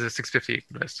as the 650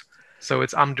 list. So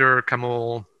it's Amdur,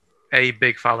 Camul, a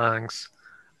big phalanx,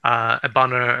 a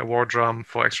banner, a war drum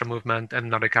for extra movement, and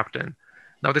another captain.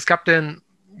 Now this captain,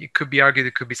 it could be argued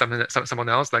it could be someone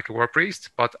else like a war priest,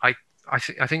 but I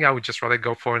think I would just rather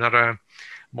go for another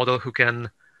model who can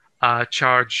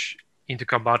charge into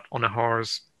combat on a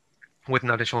horse with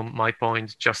an additional might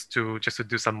point just to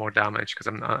do some more damage, because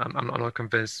I'm not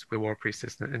convinced the war priest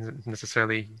is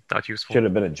necessarily that useful. Should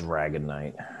have been a dragon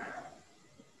knight.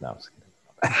 No, I'm just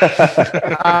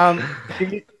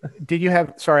kidding. Did you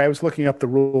have? Sorry, I was looking up the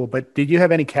rule, but did you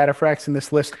have any cataphracts in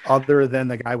this list other than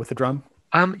the guy with the drum?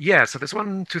 Yeah. So there's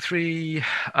 1, 2, 3.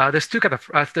 There's three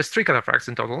cataphracts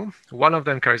in total. One of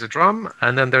them carries a drum,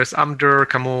 and then there's Amdur,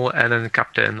 Camul, and then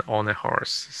captain on a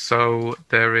horse. So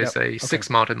there is six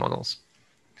mounted models.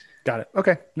 Got it.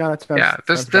 Okay. No, that's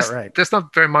right. There's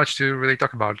not very much to really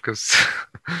talk about because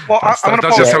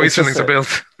that's just how Easterlings are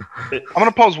built. I'm going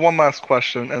to pose one last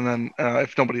question, and then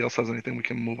if nobody else has anything, we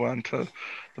can move on to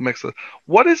the mix.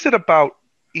 What is it about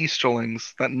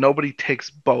Easterlings that nobody takes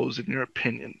bows, in your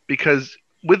opinion? Because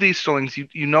with Easterlings,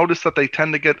 you notice that they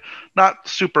tend to get not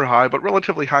super high, but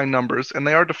relatively high numbers, and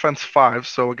they are defense 5,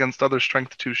 so against other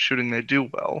strength 2 shooting, they do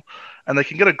well. And they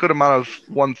can get a good amount of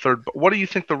 1/3. But what do you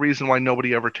think the reason why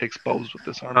nobody ever takes bows with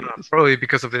this army is? Probably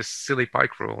because of this silly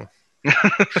pike rule.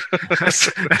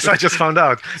 as I just found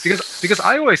out. Because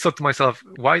I always thought to myself,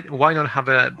 why not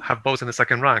have bows in the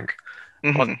second rank?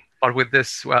 Mm-hmm. But with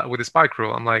this pike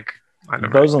rule, I'm like,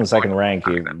 bows on the second rank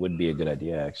would be a good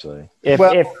idea, actually. If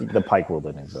the pike rule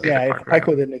didn't exist. Yeah, if pike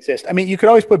rule didn't exist. I mean, you could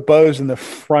always put bows in the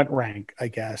front rank, I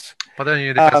guess. But then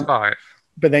you're defense 5.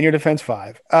 But then you're defense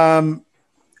 5.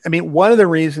 I mean, one of the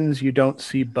reasons you don't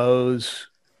see bows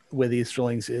with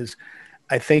Easterlings is,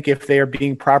 I think if they are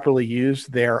being properly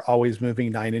used, they're always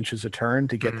moving 9 inches a turn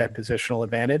to get that positional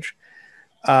advantage.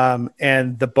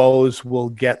 And the bows will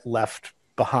get left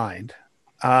behind.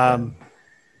 And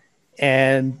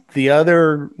the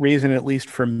other reason, at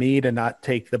least for me, to not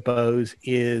take the bows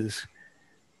is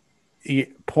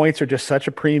points are just such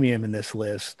a premium in this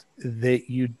list that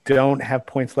you don't have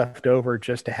points left over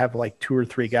just to have like 2 or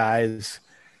 3 guys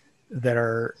that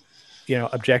are,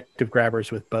 objective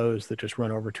grabbers with bows that just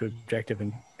run over to objectives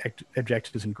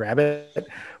and grab it,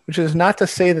 which is not to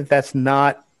say that that's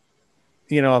not,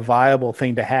 a viable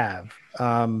thing to have.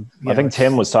 I think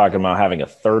Tim was talking about having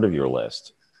 1/3 of your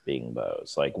list being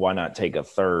bows. Like, why not take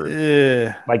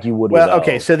 1/3 like you would? Well,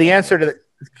 okay. So the answer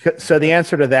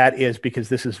to that is because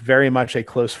this is very much a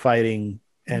close fighting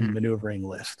and maneuvering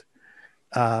list,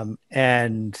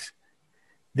 and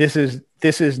this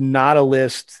is not a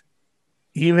list.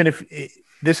 Even if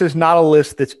this is not a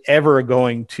list that's ever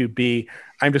going to be,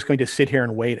 I'm just going to sit here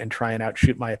and wait and try and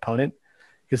outshoot my opponent,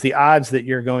 because the odds that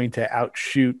you're going to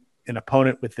outshoot an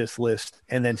opponent with this list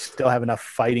and then still have enough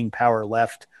fighting power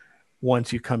left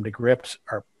once you come to grips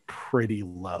are pretty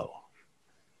low.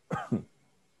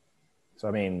 So,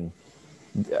 I mean,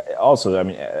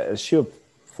 a shoot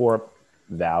 4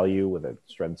 value with a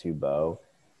strength 2 bow,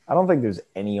 I don't think there's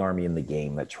any army in the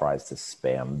game that tries to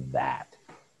spam that.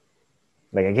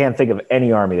 Like, I can't think of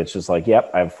any army that's just like,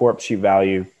 yep, I have 4 shoot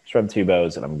value, strength 2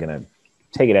 bows, and I'm going to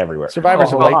take it everywhere.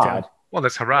 Survivors of Lake Town. Well,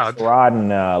 that's Harad. Harad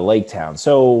and Lake Town.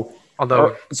 So,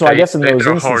 although, I guess in those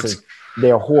instances, hordes.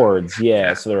 They're hordes,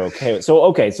 yeah, so they're okay.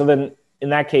 So then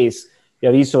in that case, you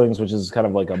have Easterlings, which is kind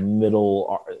of like a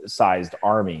middle-sized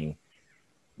army,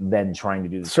 then trying to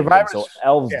do the Survivors. Same thing. So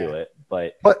elves do it,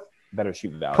 but better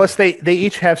shoot value. Plus, they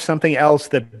each have something else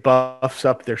that buffs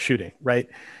up their shooting, right?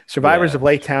 Survivors of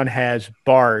Lake Town has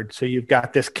Bard, so you've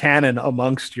got this cannon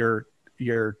amongst your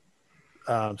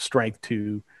strength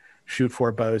to shoot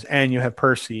 4 bows, and you have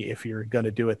Percy if you're going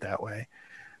to do it that way.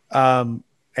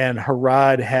 And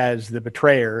Harad has the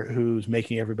Betrayer, who's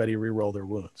making everybody re-roll their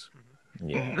wounds.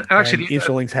 Yeah, actually,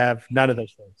 Easterlings have none of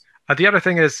those things. The other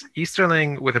thing is,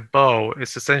 Easterling with a bow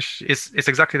is essentially it's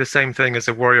exactly the same thing as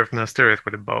a warrior of Minas Tirith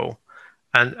with a bow.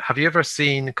 And have you ever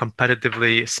seen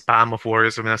competitively spam of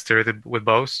warriors of Minas Tirith with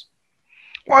bows?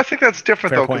 Well, I think that's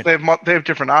different though, because they have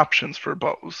different options for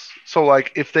bows. So,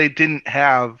 like, if they didn't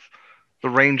have the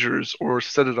Rangers or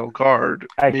Citadel Guard,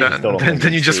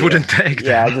 then you just wouldn't take them.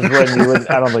 Yeah, I just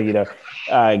wouldn't. I don't think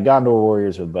Gondor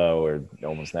warriors with bow are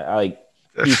almost not. Like,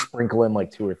 you sprinkle in like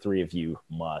 2 or 3 if you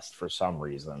must for some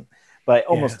reason, but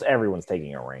almost everyone's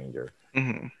taking a Ranger.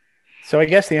 Mm-hmm. So I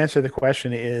guess the answer to the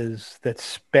question is that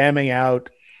spamming out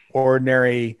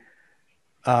ordinary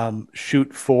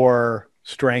shoot 4,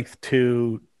 strength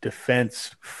 2,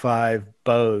 defense 5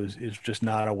 bows is just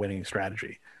not a winning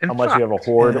strategy. Unless you have a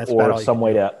horde or some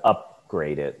way to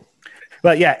upgrade it.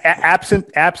 But yeah,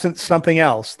 absent something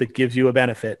else that gives you a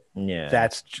benefit. Yeah.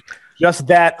 That's just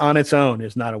that on its own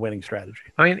is not a winning strategy.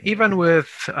 I mean, even with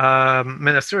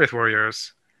Minas Tirith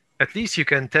warriors, at least you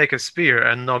can take a spear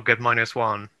and not get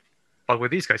 -1. But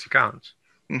with these guys, you can't.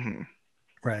 Mm-hmm.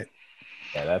 Right.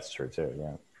 Yeah, that's true too.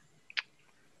 Yeah.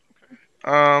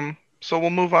 So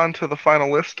we'll move on to the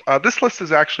final list. This list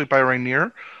is actually by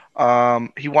Rainier.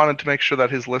 He wanted to make sure that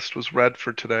his list was read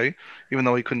for today, even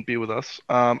though he couldn't be with us.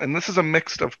 And this is a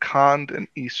mix of Khand and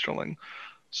Easterling.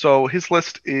 So his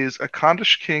list is a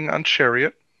Khandish king on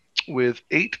chariot with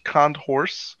 8 Khand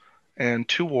horse and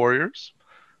 2 warriors.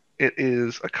 It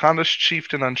is a Khandish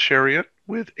chieftain on chariot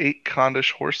with 8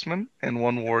 Khandish horsemen and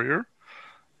 1 warrior.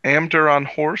 Amdur on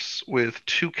horse with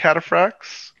 2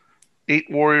 cataphracts, 8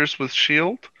 warriors with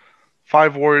shield,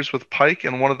 5 warriors with pike,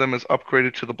 and one of them is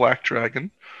upgraded to the Black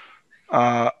Dragon.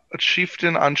 A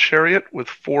chieftain on chariot with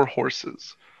 4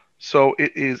 horses. So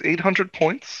it is 800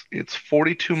 points. It's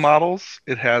 42 models.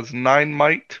 It has 9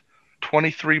 might,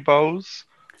 23 bows,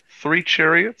 3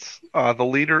 chariots. The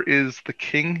leader is the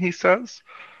king, he says,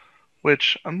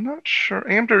 which I'm not sure.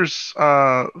 Amdur's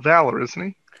Valor, isn't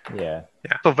he? Yeah.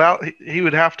 So he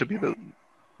would have to be the...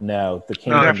 No, the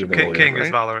king. No, can be the leader. King right? is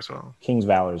Valor as well. King's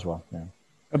Valor as well. Yeah.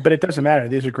 But it doesn't matter.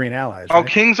 These are green allies. Oh, right?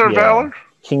 kings are Yeah. Valor?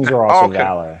 Kings are also Okay.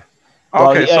 Valor.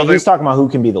 Well, Okay, so he's talking about who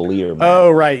can be the leader. Man.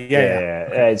 Oh, right. Yeah.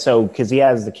 yeah. So because he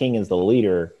has the king as the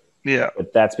leader, yeah.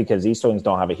 but that's because Easterlings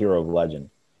don't have a hero of legend.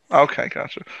 Okay,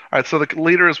 gotcha. All right, so the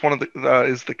leader is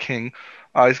is the king.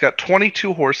 He's got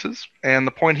 22 horses, and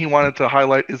the point he wanted to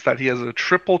highlight is that he has a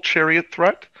triple chariot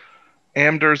threat.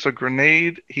 Amdur's a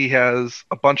grenade. He has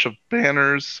a bunch of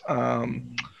banners.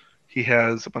 He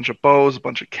has a bunch of bows, a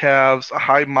bunch of calves, a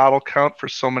high model count for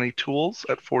so many tools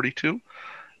at 42.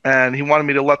 And he wanted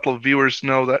me to let the viewers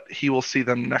know that he will see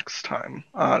them next time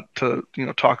to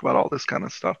talk about all this kind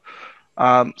of stuff.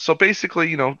 So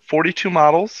basically, 42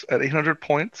 models at 800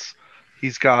 points.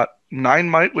 He's got 9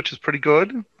 might, which is pretty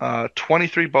good.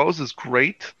 23 bows is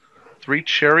great. 3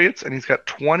 chariots, and he's got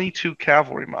 22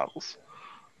 cavalry models.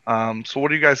 So what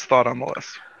do you guys thought on the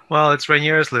list? Well, it's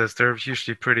Rainier's list. They're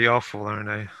usually pretty awful, aren't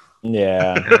they?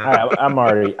 Yeah. I'm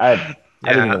already. I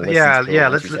didn't even listen to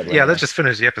it once you said Let's just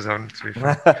finish the episode. To be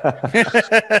fair.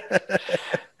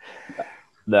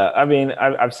 I mean,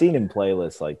 I've seen him play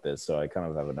lists like this, so I kind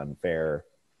of have an unfair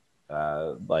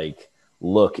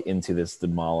look into this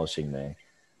demolishing me.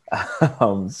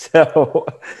 So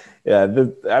yeah,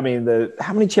 how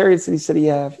many chariots did he say he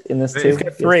have in this too? He's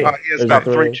got 3. He has got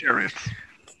 3 chariots.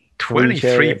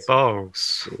 23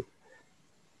 bows.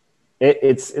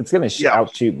 It's going to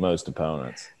outshoot most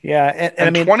opponents. Yeah, and I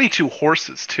mean 22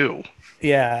 horses too.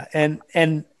 Yeah, and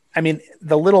I mean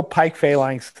the little pike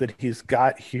phalanx that he's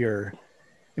got here.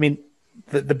 I mean,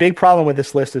 the big problem with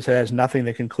this list is it has nothing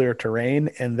that can clear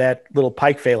terrain, and that little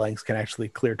pike phalanx can actually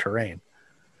clear terrain.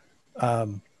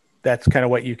 That's kind of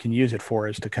what you can use it for,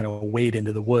 is to kind of wade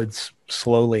into the woods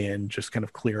slowly and just kind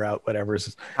of clear out whatever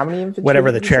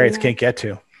the chariots can't get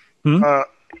to.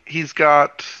 He's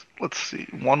got, let's see,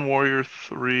 1 warrior,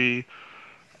 3.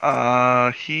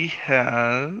 He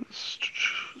has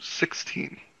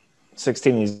 16.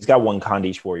 16. He's got 1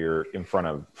 Khandish warrior in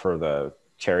front for the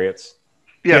chariots.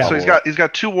 Yeah, so he's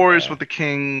got 2 warriors with the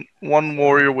king, 1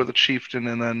 warrior with a chieftain,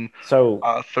 and then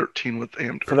 13 with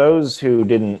Amdur. For those who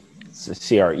didn't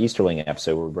see our Easterling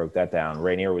episode where we broke that down,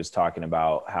 Rainier was talking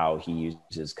about how he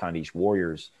uses Khandish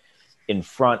warriors in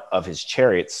front of his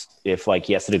chariots if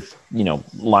he has to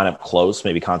line up close,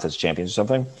 maybe contest champions or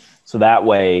something. So that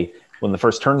way, when the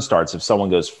first turn starts, if someone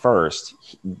goes first,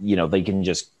 they can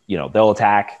just they'll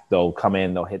attack, they'll come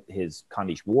in, they'll hit his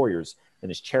Khandish warriors, and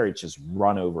his chariots just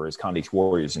run over his Khandish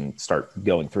warriors and start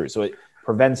going through. So it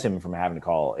prevents him from having to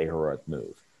call a heroic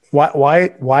move.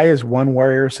 Why is 1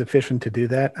 warrior sufficient to do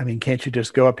that? I mean, can't you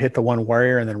just go up, hit the 1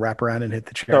 warrior, and then wrap around and hit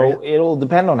the chariot? So it'll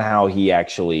depend on how he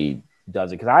actually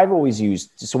does it. Because I've always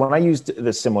when I used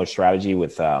this similar strategy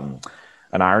with an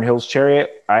Iron Hills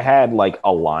chariot, I had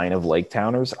a line of Lake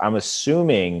Towners. I'm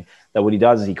assuming that what he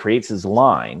does is he creates his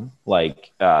line,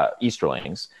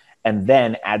 Easterlings, and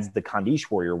then adds the Khandish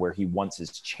warrior where he wants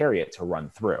his chariot to run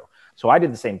through. So I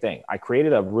did the same thing. I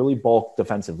created a really bulk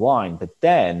defensive line, but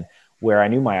then where I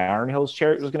knew my Iron Hills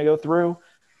chariot was going to go through,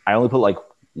 I only put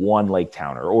 1 Lake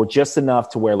Towner, or just enough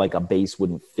to where a base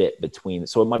wouldn't fit between.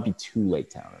 So it might be 2 Lake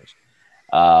Towners.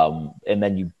 And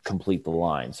then you complete the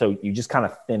line. So you just kind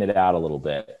of thin it out a little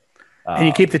bit. And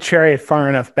you keep the chariot far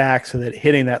enough back so that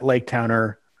hitting that Lake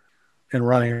Towner and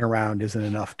running around isn't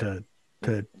enough to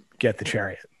get the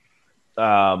chariot.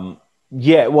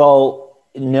 Yeah, well,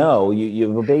 no,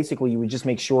 you basically, you would just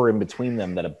make sure in between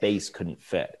them that a base couldn't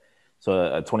fit.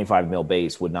 So a 25 mil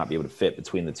base would not be able to fit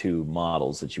between the two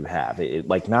models that you have. It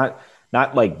like not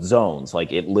like zones,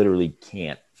 like it literally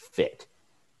can't fit.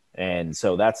 And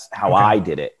so that's how I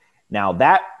did it. Now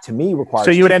that to me requires.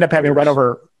 So you would end up having to run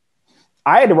over.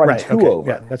 I had to run two over.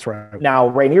 Yeah, that's right. Now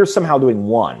Rainier's somehow doing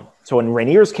one. So in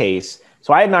Rainier's case,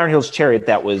 so I had an Iron Hills chariot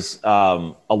that was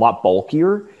a lot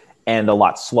bulkier and a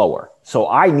lot slower. So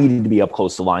I needed to be up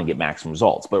close to the line and get maximum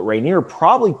results. But Rainier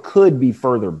probably could be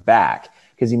further back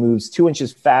because he moves 2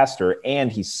 inches faster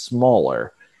and he's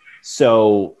smaller.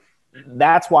 So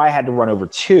that's why I had to run over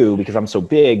 2 because I'm so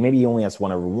big. Maybe he only has to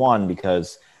run over 1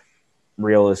 because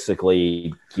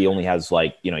realistically he only has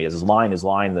like, he has his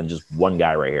line, then just one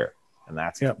guy right here. And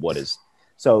that's what is.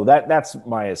 So that's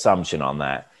my assumption on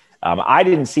that. I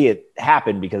didn't see it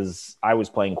happen because I was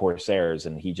playing Corsairs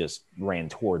and he just ran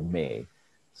toward me.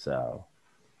 So,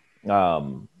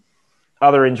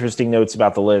 other interesting notes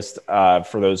about the list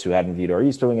for those who hadn't viewed our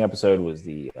Easterling episode was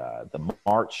the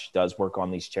March does work on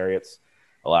these chariots,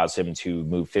 allows him to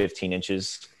move 15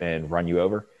 inches and run you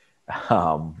over,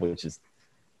 which is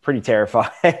pretty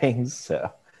terrifying.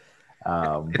 So,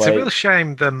 it's a real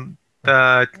shame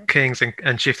the kings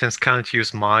and chieftains can't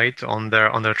use might on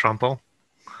their trample.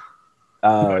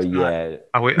 Oh yeah,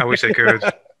 I wish they could.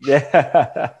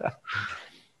 Yeah.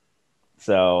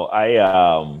 So I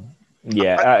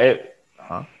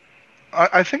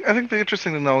think the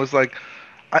interesting to know is like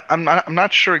I'm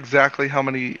not sure exactly how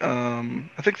many.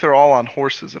 I think they're all on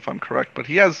horses if I'm correct, but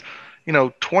he has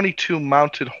 22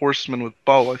 mounted horsemen with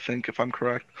bow. I think if I'm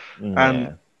correct,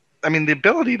 and I mean the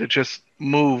ability to just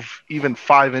move even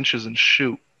 5 inches and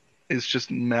shoot is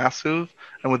just massive,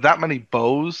 and with that many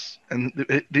bows, and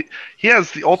he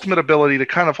has the ultimate ability to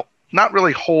kind of not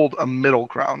really hold a middle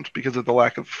ground because of the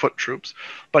lack of foot troops,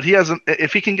 but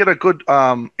if he can get a good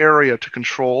area to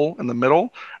control in the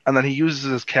middle, and then he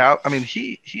uses his I mean,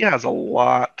 he has a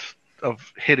lot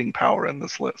of hitting power in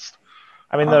this list.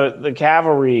 I mean, the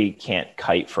cavalry can't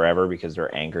kite forever because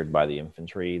they're anchored by the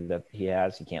infantry that he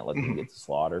has. He can't let them get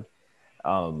slaughtered.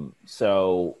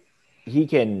 So he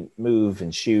can move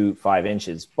and shoot 5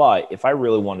 inches, but if I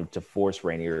really wanted to force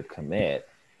Rainier to commit,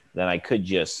 then I could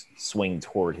just swing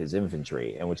toward his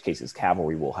infantry, in which case his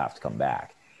cavalry will have to come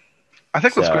back. I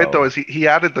think what's great, though, is he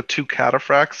added the 2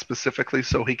 cataphracts specifically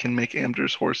so he can make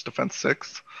Amder's horse defense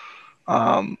 6.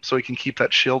 So he can keep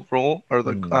that shield rule, or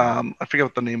the I forget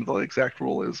what the name of the exact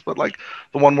rule is, but like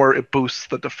the one where it boosts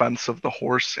the defense of the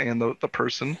horse and the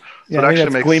person. So it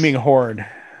actually makes Gleaming Horde.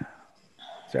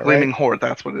 Gleaming Horde,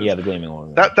 that's what it is. Yeah, the Gleaming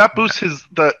Horde. That boosts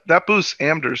that boosts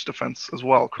Amder's defense as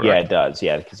well, correct? Yeah, it does.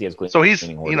 Yeah, because he has Gleaming. So he's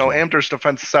Amder's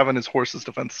defense 7, his horse's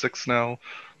defense 6 now.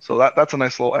 So that's a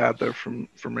nice little add there from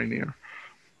Rainier.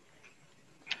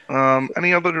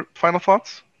 Any other final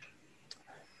thoughts?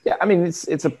 Yeah, I mean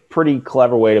it's a pretty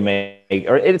clever way to make,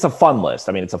 or it's a fun list.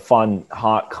 I mean, it's a fun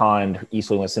hot con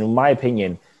Easterling list, and in my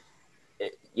opinion,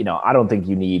 I don't think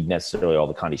you need necessarily all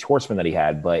the Khandish horsemen that he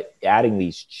had, but adding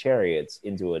these chariots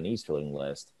into an Easterling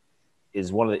list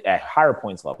is at higher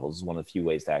points levels is one of the few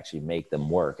ways to actually make them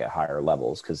work at higher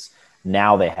levels, because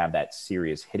now they have that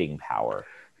serious hitting power.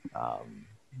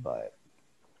 But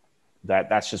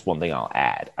that's just one thing I'll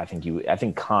add. I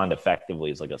think Khan effectively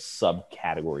is like a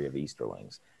subcategory of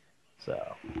Easterlings.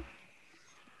 So.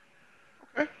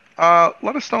 Okay.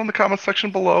 Let us know in the comments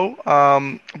section below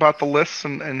about the lists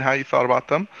and how you thought about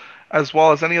them, as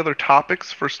well as any other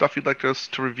topics for stuff you'd like us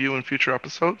to review in future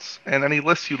episodes, and any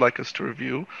lists you'd like us to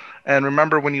review. And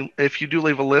remember, if you do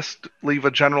leave a list, leave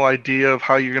a general idea of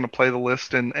how you're going to play the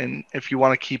list, and if you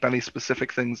want to keep any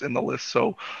specific things in the list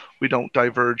so we don't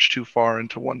diverge too far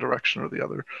into one direction or the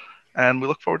other. And we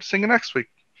look forward to seeing you next week.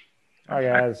 All right,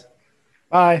 guys.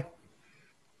 Bye.